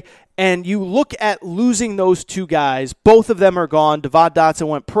Azubuike, and you look at losing those 2 guys, both of them are gone. Devon Dotson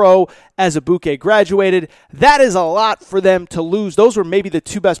went pro, Azubuike graduated. That is a lot for them to lose. Those were maybe the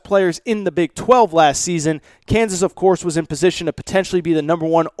 2 best players in the Big 12 last season. Kansas, of course, was in position to potentially be the number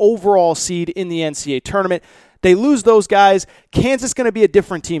 1 overall seed in the NCAA tournament. They lose those guys. Kansas is going to be a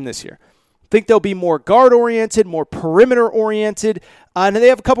different team this year. I think they'll be more guard-oriented, more perimeter-oriented, and they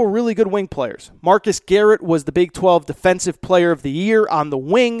have a couple really good wing players. Marcus Garrett was the Big 12 Defensive Player of the Year on the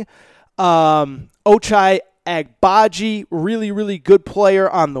wing. Ochai Agbaji, really, really good player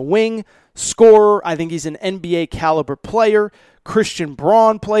on the wing. Scorer, I think he's an NBA-caliber player. Christian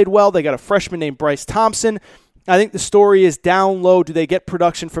Braun played well. They got a freshman named Bryce Thompson. I think the story is down low. Do they get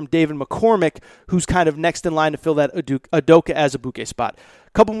production from David McCormick, who's kind of next in line to fill that Udoka Azubuike spot?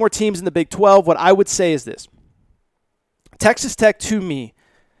 A couple more teams in the Big 12. What I would say is this. Texas Tech, to me,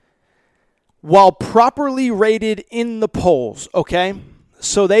 while properly rated in the polls, okay,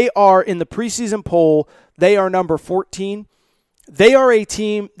 so they are in the preseason poll, they are number 14. They are a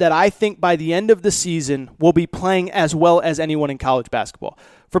team that I think by the end of the season will be playing as well as anyone in college basketball.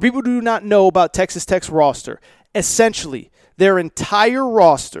 For people who do not know about Texas Tech's roster, essentially their entire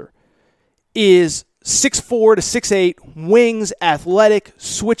roster is 6'4" to 6'8", wings, athletic,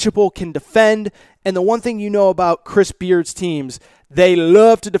 switchable, can defend. And the one thing you know about Chris Beard's teams, they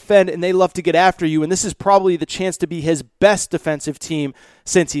love to defend and they love to get after you. And this is probably the chance to be his best defensive team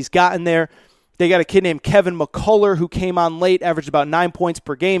since he's gotten there. They got a kid named Kevin McCullough who came on late, averaged about 9 points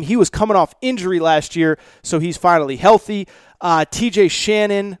per game. He was coming off injury last year, so he's finally healthy. TJ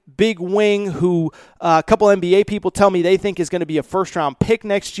Shannon, big wing, who a couple NBA people tell me they think is going to be a first-round pick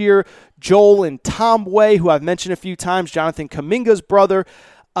next year. Joel and Tombway, who I've mentioned a few times, Jonathan Kuminga's brother.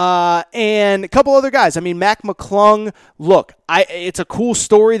 And a couple other guys. I mean, Mac McClung, look, it's a cool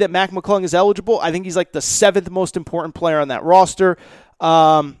story that Mac McClung is eligible. I think he's like the 7th most important player on that roster.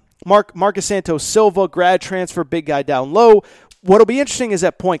 Marcus Santos Silva, grad transfer, big guy down low. What'll be interesting is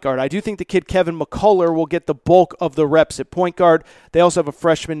at point guard. I do think the kid Kevin McCullough will get the bulk of the reps at point guard. They also have a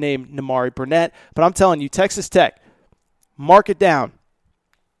freshman named Namari Burnett. But I'm telling you, Texas Tech, mark it down.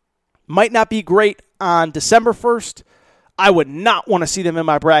 Might not be great on December 1st. I would not want to see them in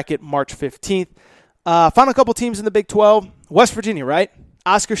my bracket March 15th. Final couple teams in the Big 12. West Virginia, right?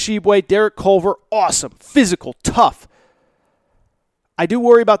 Oscar Tshiebwe, Derek Culver, awesome, physical, tough. I do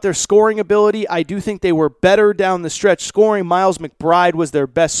worry about their scoring ability. I do think they were better down the stretch scoring. Miles McBride was their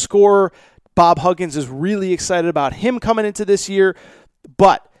best scorer. Bob Huggins is really excited about him coming into this year.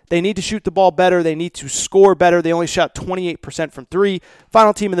 But they need to shoot the ball better. They need to score better. They only shot 28% from 3.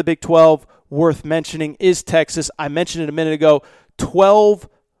 Final team in the Big 12 worth mentioning is Texas. I mentioned it a minute ago.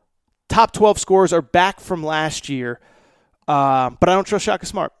 Top 12 scorers are back from last year. But I don't trust Shaka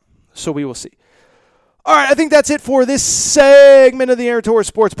Smart. So we will see. All right, I think that's it for this segment of the Aaron Torres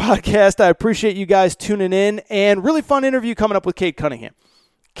Sports Podcast. I appreciate you guys tuning in, and really fun interview coming up with Cade Cunningham.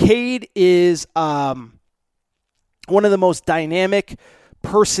 Cade is one of the most dynamic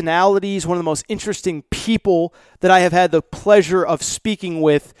personalities, one of the most interesting people that I have had the pleasure of speaking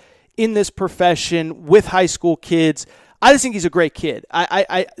with in this profession with high school kids. I just think he's a great kid.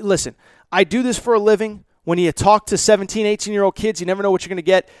 Listen, I do this for a living. When you talk to 17, 18-year-old kids, you never know what you're going to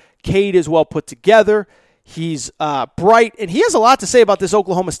get. Cade is well put together. He's bright, and he has a lot to say about this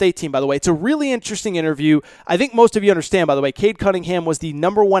Oklahoma State team, by the way. It's a really interesting interview. I think most of you understand, by the way, Cade Cunningham was the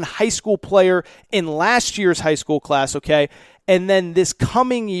number 1 high school player in last year's high school class, okay? And then this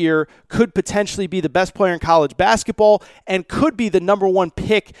coming year could potentially be the best player in college basketball and could be the number 1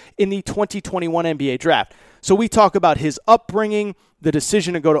 pick in the 2021 NBA draft. So we talk about his upbringing, the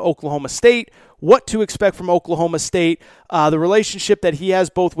decision to go to Oklahoma State, what to expect from Oklahoma State, the relationship that he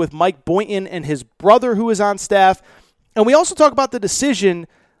has both with Mike Boynton and his brother who is on staff, And we also talk about the decision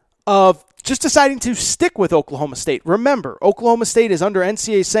of just deciding to stick with Oklahoma State. Remember, Oklahoma State is under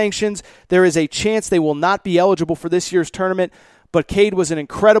NCAA sanctions. There is a chance they will not be eligible for this year's tournament, but Cade was an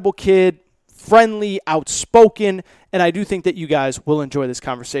incredible kid, friendly, outspoken, and I do think that you guys will enjoy this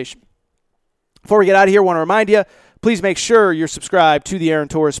conversation. Before we get out of here, I want to remind you, please make sure you're subscribed to the Aaron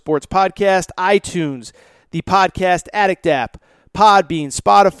Torres Sports Podcast, iTunes, the Podcast Addict app, Podbean,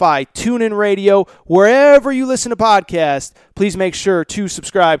 Spotify, TuneIn Radio, wherever you listen to podcasts, please make sure to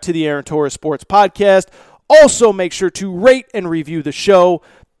subscribe to the Aaron Torres Sports Podcast. Also, make sure to rate and review the show.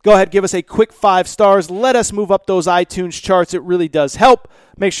 Go ahead, give us a quick 5 stars. Let us move up those iTunes charts. It really does help.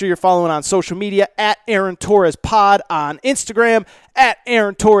 Make sure you're following on social media at Aaron Torres Pod on Instagram, at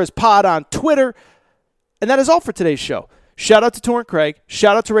Aaron Torres Pod on Twitter. And that is all for today's show. Shout out to Torrent Craig.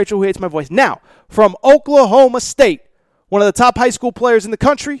 Shout out to Rachel, who hates my voice. Now, from Oklahoma State, one of the top high school players in the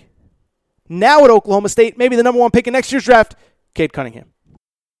country, now at Oklahoma State, maybe the number 1 pick in next year's draft, Cade Cunningham.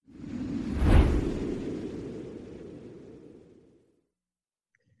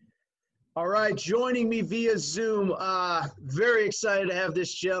 All right, joining me via Zoom. Very excited to have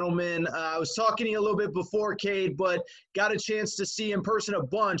this gentleman. I was talking to you a little bit before, Cade, but got a chance to see in person a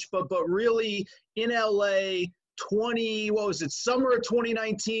bunch. But really in LA, summer of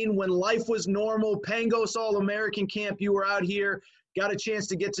 2019, when life was normal, Pangos All-American Camp, you were out here. Got a chance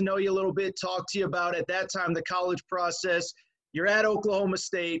to get to know you a little bit, talk to you about, at that time, the college process. You're at Oklahoma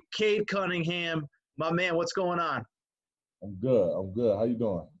State. Cade Cunningham, my man, what's going on? I'm good. How you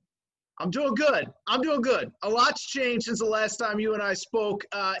doing? I'm doing good. A lot's changed since the last time you and I spoke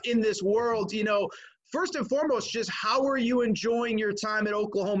in this world. You know, first and foremost, just how are you enjoying your time at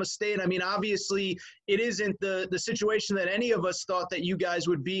Oklahoma State? I mean, obviously, it isn't the situation that any of us thought that you guys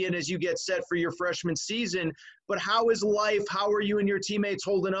would be in as you get set for your freshman season. But how is life? How are you and your teammates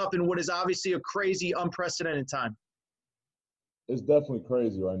holding up in what is obviously a crazy, unprecedented time? It's definitely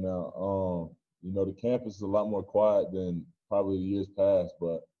crazy right now. You know, the campus is a lot more quiet than probably the years past,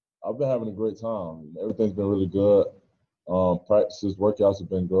 but I've been having a great time. Everything's been really good. Practices, workouts have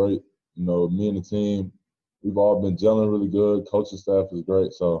been great. You know, me and the team, we've all been gelling really good. Coaching staff is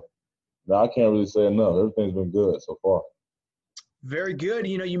great. So, I can't really say enough. Everything's been good so far. Very good.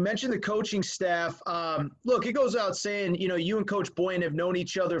 You know, you mentioned the coaching staff. Look, it goes out saying, you know, you and Coach Boyan have known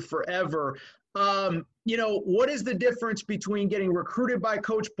each other forever. You know, what is the difference between getting recruited by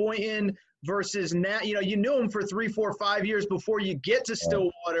Coach Boyan versus now, you know, you knew him for 3, 4, 5 years before you get to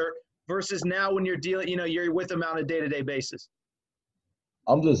Stillwater versus now when you're dealing, you know, you're with him on a day-to-day basis?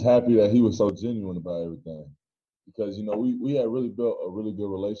 I'm just happy that he was so genuine about everything because, you know, we had really built a really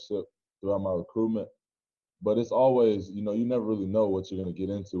good relationship throughout my recruitment, but it's always, you know, you never really know what you're going to get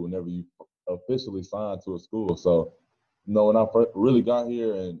into whenever you officially sign to a school. So, you know, when I really got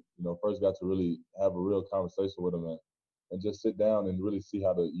here and, you know, first got to really have a real conversation with him and just sit down and really see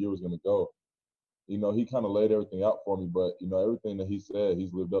how the year was going to go. You know, he kind of laid everything out for me, but, you know, everything that he said,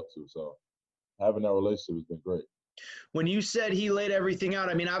 he's lived up to. So having that relationship has been great. When you said he laid everything out,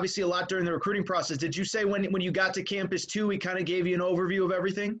 I mean, obviously a lot during the recruiting process. Did you say when you got to campus too, he kind of gave you an overview of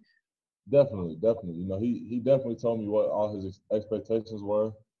everything? Definitely. You know, he definitely told me what all his expectations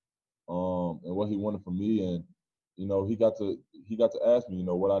were and what he wanted from me. And, you know, he got to ask me, you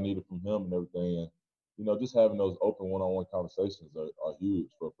know, what I needed from him and everything. And, you know, just having those open one-on-one conversations are huge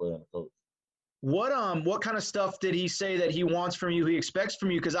for a player and a coach. What kind of stuff did he say that he wants from you, he expects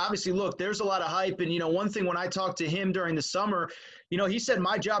from you? Because obviously, look, there's a lot of hype. And, you know, one thing when I talked to him during the summer, you know, he said,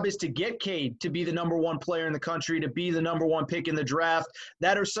 my job is to get Cade to be the number 1 player in the country, to be the number 1 pick in the draft.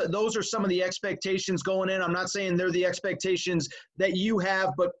 Those are some of the expectations going in. I'm not saying they're the expectations that you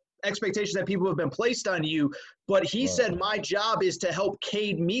have, but expectations that people have been placed on you. But he said, my job is to help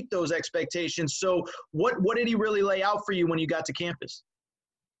Cade meet those expectations. So what did he really lay out for you when you got to campus?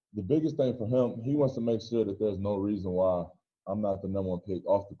 The biggest thing for him, he wants to make sure that there's no reason why I'm not the number 1 pick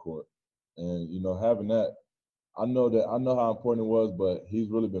off the court. And, you know, having that, I know how important it was, but he's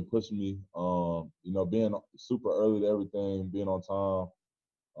really been pushing me, you know, being super early to everything, being on time,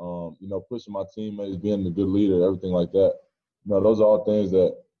 you know, pushing my teammates, being a good leader, everything like that. You know, those are all things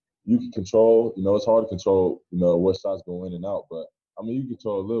that you can control. You know, it's hard to control, you know, what shots go in and out. But, I mean, you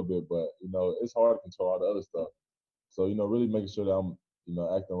control a little bit, but, you know, it's hard to control all the other stuff. So, you know, really making sure that I'm, you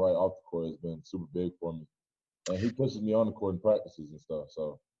know, acting right off the court has been super big for me. And he pushes me on the court in practices and stuff.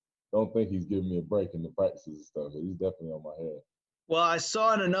 So don't think he's giving me a break in the practices and stuff. He's definitely on my head. Well, I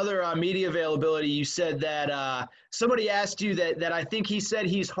saw in another media availability you said that somebody asked you that I think he said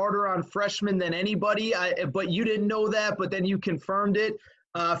he's harder on freshmen than anybody, but you didn't know that, but then you confirmed it.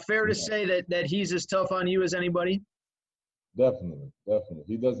 Fair to say that he's as tough on you as anybody? Definitely.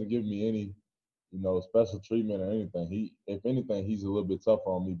 He doesn't give me any, special treatment or anything. If anything, he's a little bit tougher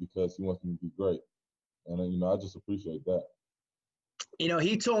on me because he wants me to be great. And, I just appreciate that.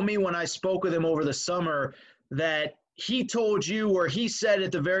 He told me when I spoke with him over the summer that he told you, or he said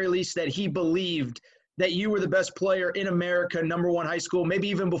at the very least, that he believed that you were the best player in America, #1 high school, maybe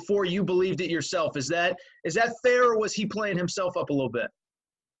even before you believed it yourself. Is that fair, or was he playing himself up a little bit?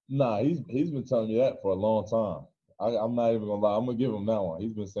 Nah, he's been telling me that for a long time. I'm not even gonna lie. I'm gonna give him that one.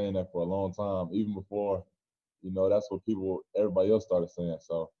 He's been saying that for a long time, even before, that's what everybody else started saying.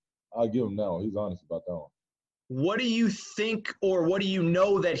 So I'll give him that one. He's honest about that one. What do you think, or what do you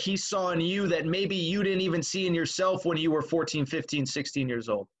know that he saw in you that maybe you didn't even see in yourself when you were 14, 15, 16 years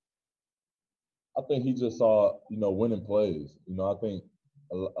old? I think he just saw, winning plays. I think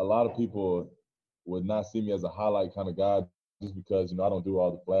a lot of people would not see me as a highlight kind of guy just because, I don't do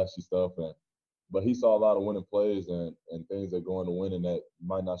all the flashy stuff. But he saw a lot of winning plays and things that go into winning that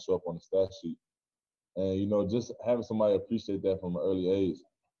might not show up on the stat sheet. And, just having somebody appreciate that from an early age.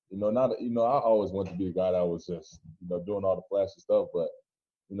 I always wanted to be the guy that was just, doing all the flashy stuff. But,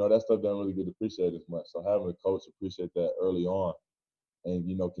 that stuff doesn't really get appreciated as much. So having a coach appreciate that early on and,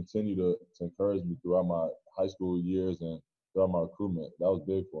 continue to encourage me throughout my high school years and throughout my recruitment, that was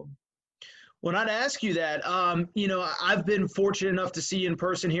big for me. Well, not to ask you that, I've been fortunate enough to see you in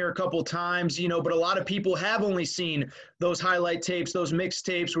person here a couple of times, but a lot of people have only seen those highlight tapes, those mixed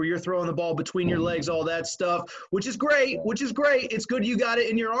tapes where you're throwing the ball between your legs, all that stuff, which is great. It's good you got it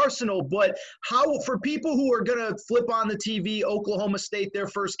in your arsenal. But how, for people who are going to flip on the TV, Oklahoma State, their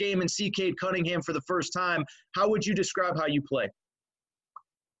first game, and see Cade Cunningham for the first time, how would you describe how you play?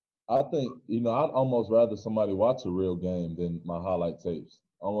 I think, I'd almost rather somebody watch a real game than my highlight tapes,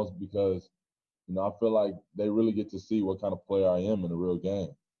 almost because – I feel like they really get to see what kind of player I am in a real game.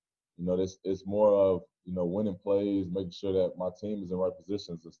 It's more of, winning plays, making sure that my team is in right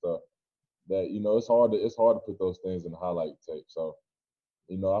positions and stuff. That, it's hard to put those things in the highlight tape. So,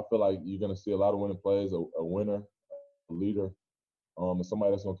 I feel like you're going to see a lot of winning plays, a winner, a leader, and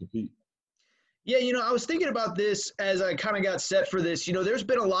somebody that's going to compete. Yeah, I was thinking about this as I kind of got set for this. There's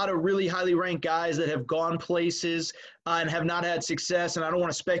been a lot of really highly ranked guys that have gone places and have not had success, and I don't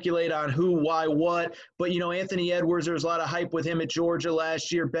want to speculate on who, why, what. But, Anthony Edwards, there was a lot of hype with him at Georgia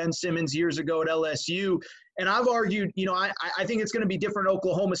last year, Ben Simmons years ago at LSU. And I've argued, I think it's going to be different at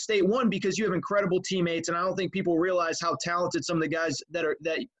Oklahoma State. One, because you have incredible teammates, and I don't think people realize how talented some of the guys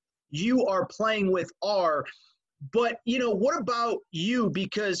that you are playing with are. But, what about you?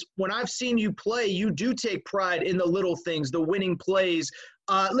 Because when I've seen you play, you do take pride in the little things, the winning plays.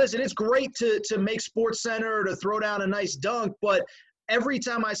 Listen, it's great to make SportsCenter, to throw down a nice dunk, but every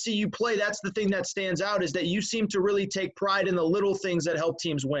time I see you play, that's the thing that stands out, is that you seem to really take pride in the little things that help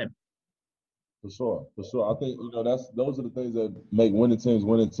teams win. For sure. I think, those are the things that make winning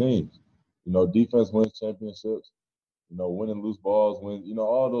teams. Defense wins championships, winning loose balls,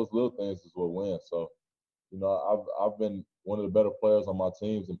 all those little things is what wins. So, I've been one of the better players on my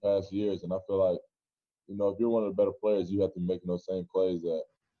teams in past years, and I feel like, if you're one of the better players, you have to be making those same plays that,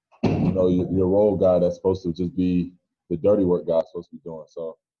 your role guy that's supposed to just be the dirty work guy supposed to be doing.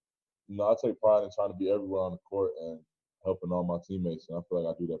 So, I take pride in trying to be everywhere on the court and helping all my teammates, and I feel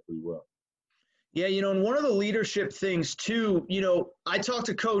like I do that pretty well. Yeah, and one of the leadership things too, I talked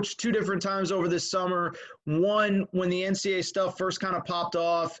to Coach 2 different times over this summer. One, when the NCAA stuff first kind of popped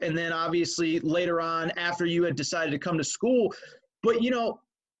off, and then obviously later on after you had decided to come to school. But,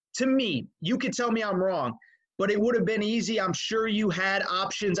 to me, you could tell me I'm wrong, but it would have been easy. I'm sure you had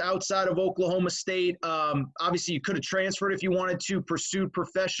options outside of Oklahoma State. Obviously, you could have transferred if you wanted to, pursued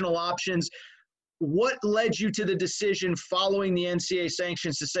professional options. What led you to the decision following the NCAA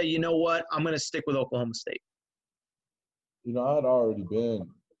sanctions to say, you know what, I'm going to stick with Oklahoma State? I had already been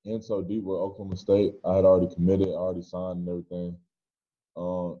in so deep with Oklahoma State. I had already committed, already signed and everything.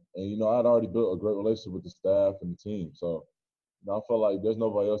 And, I had already built a great relationship with the staff and the team. So, I felt like there's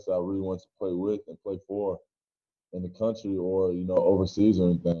nobody else that I really want to play with and play for in the country or, overseas or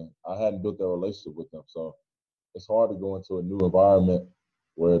anything. I hadn't built that relationship with them. So it's hard to go into a new environment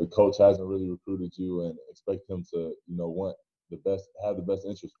where the coach hasn't really recruited you and expect him to, want the best, have the best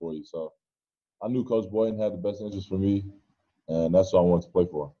interest for you. So I knew Coach Boynton had the best interest for me, and that's what I wanted to play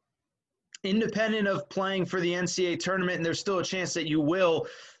for. Independent of playing for the NCAA tournament, and there's still a chance that you will,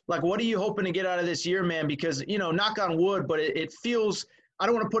 what are you hoping to get out of this year, man? Because, knock on wood, but it feels – I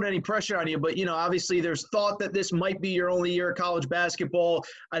don't want to put any pressure on you, but, obviously there's thought that this might be your only year of college basketball.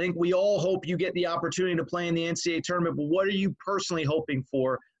 I think we all hope you get the opportunity to play in the NCAA tournament, but what are you personally hoping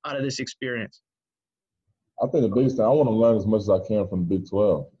for out of this experience? I think the biggest thing, I want to learn as much as I can from the Big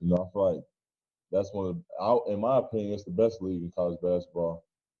 12. I feel like that's in my opinion, it's the best league in college basketball.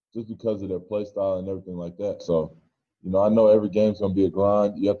 just because of their play style and everything like that. So, I know every game's going to be a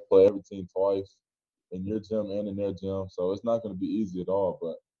grind. You have to play every team twice in your gym and in their gym. So it's not going to be easy at all.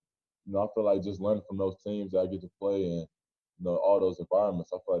 But, I feel like just learning from those teams that I get to play in, all those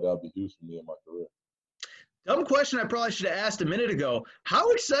environments, I feel like that'll be huge for me in my career. Dumb question I probably should have asked a minute ago. How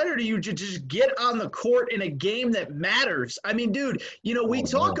excited are you to just get on the court in a game that matters? I mean, dude, we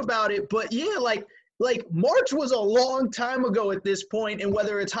talk about it, but yeah, like March was a long time ago at this point, and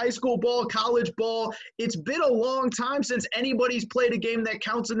whether it's high school ball, college ball, it's been a long time since anybody's played a game that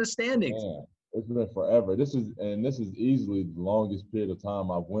counts in the standings. Man, it's been forever. This is easily the longest period of time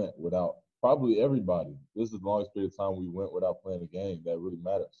I've went without probably everybody. This is the longest period of time we went without playing a game that really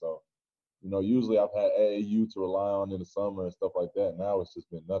mattered. So, usually I've had AAU to rely on in the summer and stuff like that. Now it's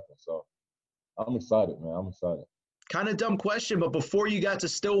just been nothing. So I'm excited, man. I'm excited. Kind of dumb question, but before you got to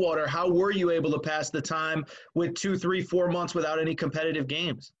Stillwater, how were you able to pass the time with 2, 3, 4 months without any competitive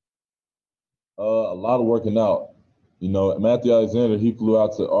games? A lot of working out. Matthew Alexander, he flew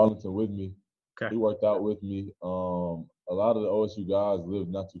out to Arlington with me. Okay. He worked out with me. A lot of the OSU guys live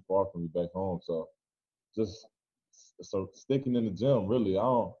not too far from me back home. So just sticking in the gym, really.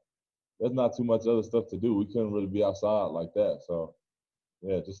 There's not too much other stuff to do. We couldn't really be outside like that. So,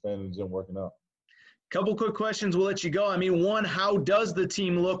 yeah, just staying in the gym working out. Couple quick questions. We'll let you go. I mean, one, how does the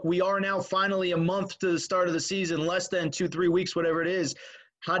team look? We are now finally a month to the start of the season, less than 2-3 weeks, whatever it is.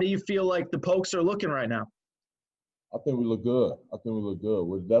 How do you feel like the Pokes are looking right now? I think we look good.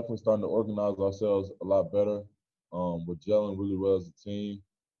 We're definitely starting to organize ourselves a lot better. We're gelling really well as a team.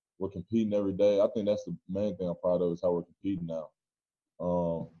 We're competing every day. I think that's the main thing I'm proud of is how we're competing now.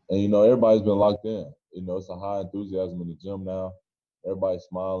 And everybody's been locked in. It's a high enthusiasm in the gym now. Everybody's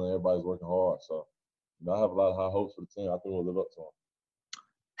smiling. Everybody's working hard. So, I have a lot of high hopes for the team. I think we'll live up to them.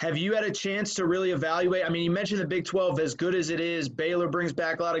 Have you had a chance to really evaluate? I mean, you mentioned the Big 12, as good as it is. Baylor brings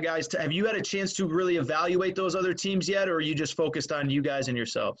back a lot of guys. Have you had a chance to really evaluate those other teams yet, or are you just focused on you guys and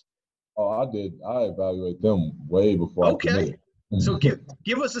yourselves? Oh, I did. I evaluate them way before I committed. So give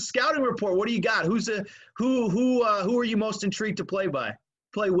us a scouting report. What do you got? Who are you most intrigued to play with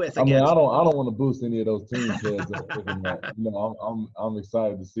against? I mean, I don't want to boost any of those teams' heads. I'm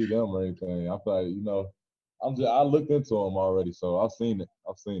excited to see them or anything. I feel like I looked into them already, so I've seen it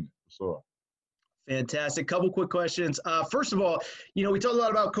for sure. Fantastic. Couple quick questions. First of all, we talked a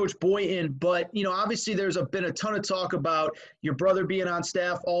lot about Coach Boynton, but, obviously there's been a ton of talk about your brother being on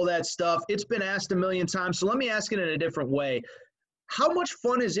staff, all that stuff. It's been asked a million times, so let me ask it in a different way. How much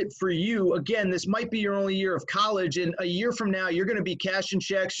fun is it for you? Again, this might be your only year of college, and a year from now, you're going to be cashing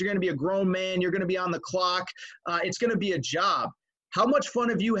checks. You're going to be a grown man. You're going to be on the clock. It's going to be a job. How much fun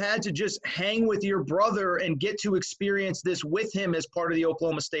have you had to just hang with your brother and get to experience this with him as part of the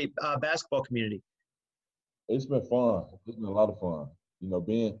Oklahoma State basketball community? It's been fun. It's been a lot of fun.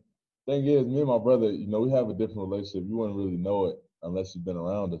 Thing is, me and my brother, we have a different relationship. You wouldn't really know it unless you've been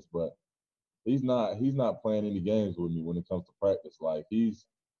around us, but he's not playing any games with me when it comes to practice. Like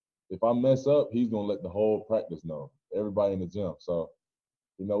if I mess up, he's gonna let the whole practice know, everybody in the gym. So,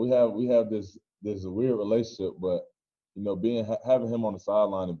 we have this weird relationship, but having him on the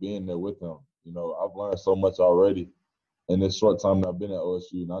sideline and being there with him, I've learned so much already in this short time that I've been at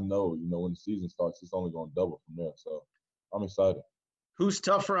OSU, and I know, when the season starts, it's only gonna double from there. So I'm excited. Who's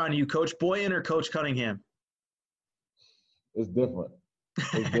tougher on you, Coach Boynton or Coach Cunningham? It's different.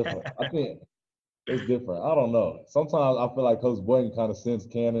 I think it's different. I don't know. Sometimes I feel like Coach Boynton kind of sends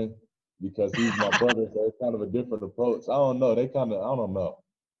Cannon because he's my brother, so it's kind of a different approach. I don't know. I don't know.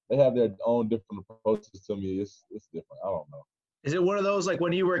 They have their own different approaches to me. It's different. I don't know. Is it one of those, like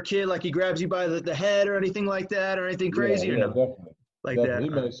when you were a kid, like he grabs you by the head or anything like that, or anything crazy? Yeah, or no? Definitely. That. He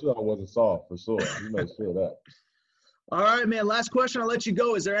made sure I wasn't soft, for sure. He made sure of that. All right, man. Last question. I'll let you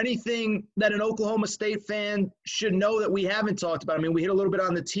go. Is there anything that an Oklahoma State fan should know that we haven't talked about? I mean, we hit a little bit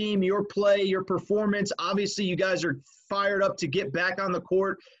on the team, your play, your performance. Obviously, you guys are fired up to get back on the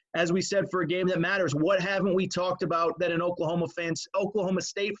court, as we said, for a game that matters. What haven't we talked about that an Oklahoma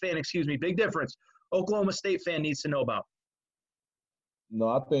State fan, big difference, Oklahoma State fan needs to know about? No,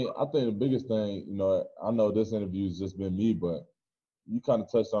 I think the biggest thing, I know this interview's just been me, but you kind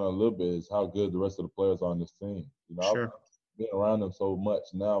of touched on it a little bit, is how good the rest of the players are on this team. Sure. I've been around them so much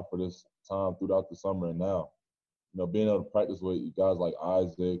now for this time throughout the summer, and now, being able to practice with guys like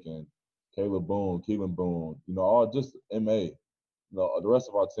Isaac and Caleb Boone, Keelan Boone, all just MA. The rest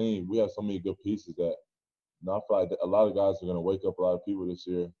of our team, we have so many good pieces that, I feel like a lot of guys are going to wake up a lot of people this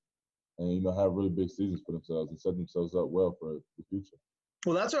year and, have really big seasons for themselves and set themselves up well for the future.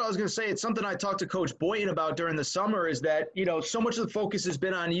 Well, that's what I was going to say. It's something I talked to Coach Boynton about during the summer, is that, so much of the focus has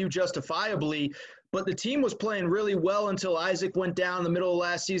been on you justifiably, but the team was playing really well until Isaac went down in the middle of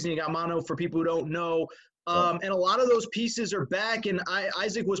last season. You got Mono for people who don't know. And a lot of those pieces are back, and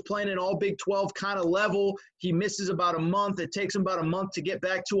Isaac was playing an all Big 12 kind of level. He misses about a month. It takes him about a month to get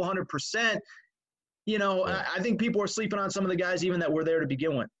back to 100%. You know, I think people are sleeping on some of the guys even that were there to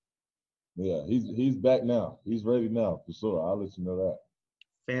begin with. Yeah, he's back now. He's ready now, for sure. I'll let you know that.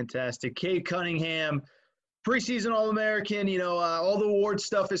 Fantastic. Cade Cunningham, preseason All-American. You know, all the award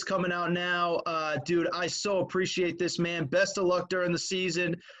stuff is coming out now. Dude, I so appreciate this, man. Best of luck during the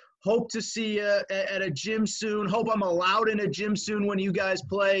season. Hope to see you at a gym soon. Hope I'm allowed in a gym soon when you guys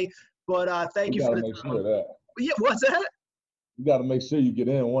play. But thank you for the time. Sure of that. Yeah, what's that? You got to make sure you get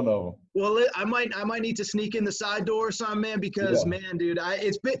in one of them. Well, I might need to sneak in the side door or something, man, because, man, dude,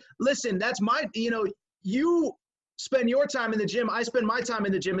 listen, that's my, you know, you spend your time in the gym. I spend my time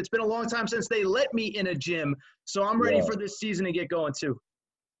in the gym. It's been a long time since they let me in a gym. So I'm ready for this season to get going, too.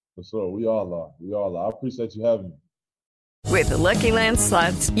 For sure. We all are. I appreciate you having me. With the Lucky Land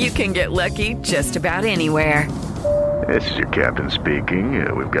Slots, you can get lucky just about anywhere. This is your captain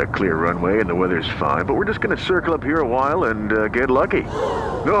speaking. We've got clear runway and the weather's fine, but we're just going to circle up here a while and get lucky.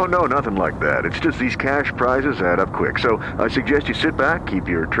 No, nothing like that. It's just these cash prizes add up quick. So I suggest you sit back, keep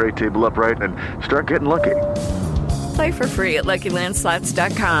your tray table upright, and start getting lucky. Play for free at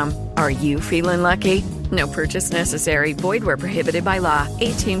LuckyLandSlots.com. Are you feeling lucky? No purchase necessary. Void where prohibited by law.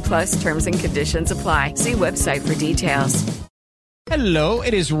 18+ terms and conditions apply. See website for details. Hello,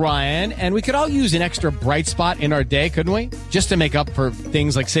 it is Ryan, and we could all use an extra bright spot in our day, couldn't we? Just to make up for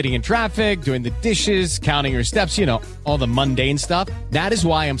things like sitting in traffic, doing the dishes, counting your steps, you know, all the mundane stuff. That is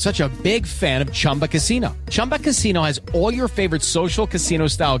why I'm such a big fan of Chumba Casino. Chumba Casino has all your favorite social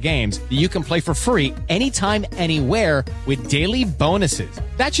casino-style games that you can play for free anytime, anywhere with daily bonuses.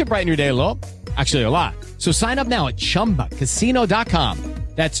 That should brighten your day a little. Actually, a lot. So sign up now at ChumbaCasino.com.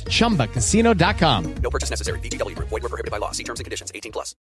 That's ChumbaCasino.com. No purchase necessary. VGW Group. Void where prohibited by law. See terms and conditions. 18+.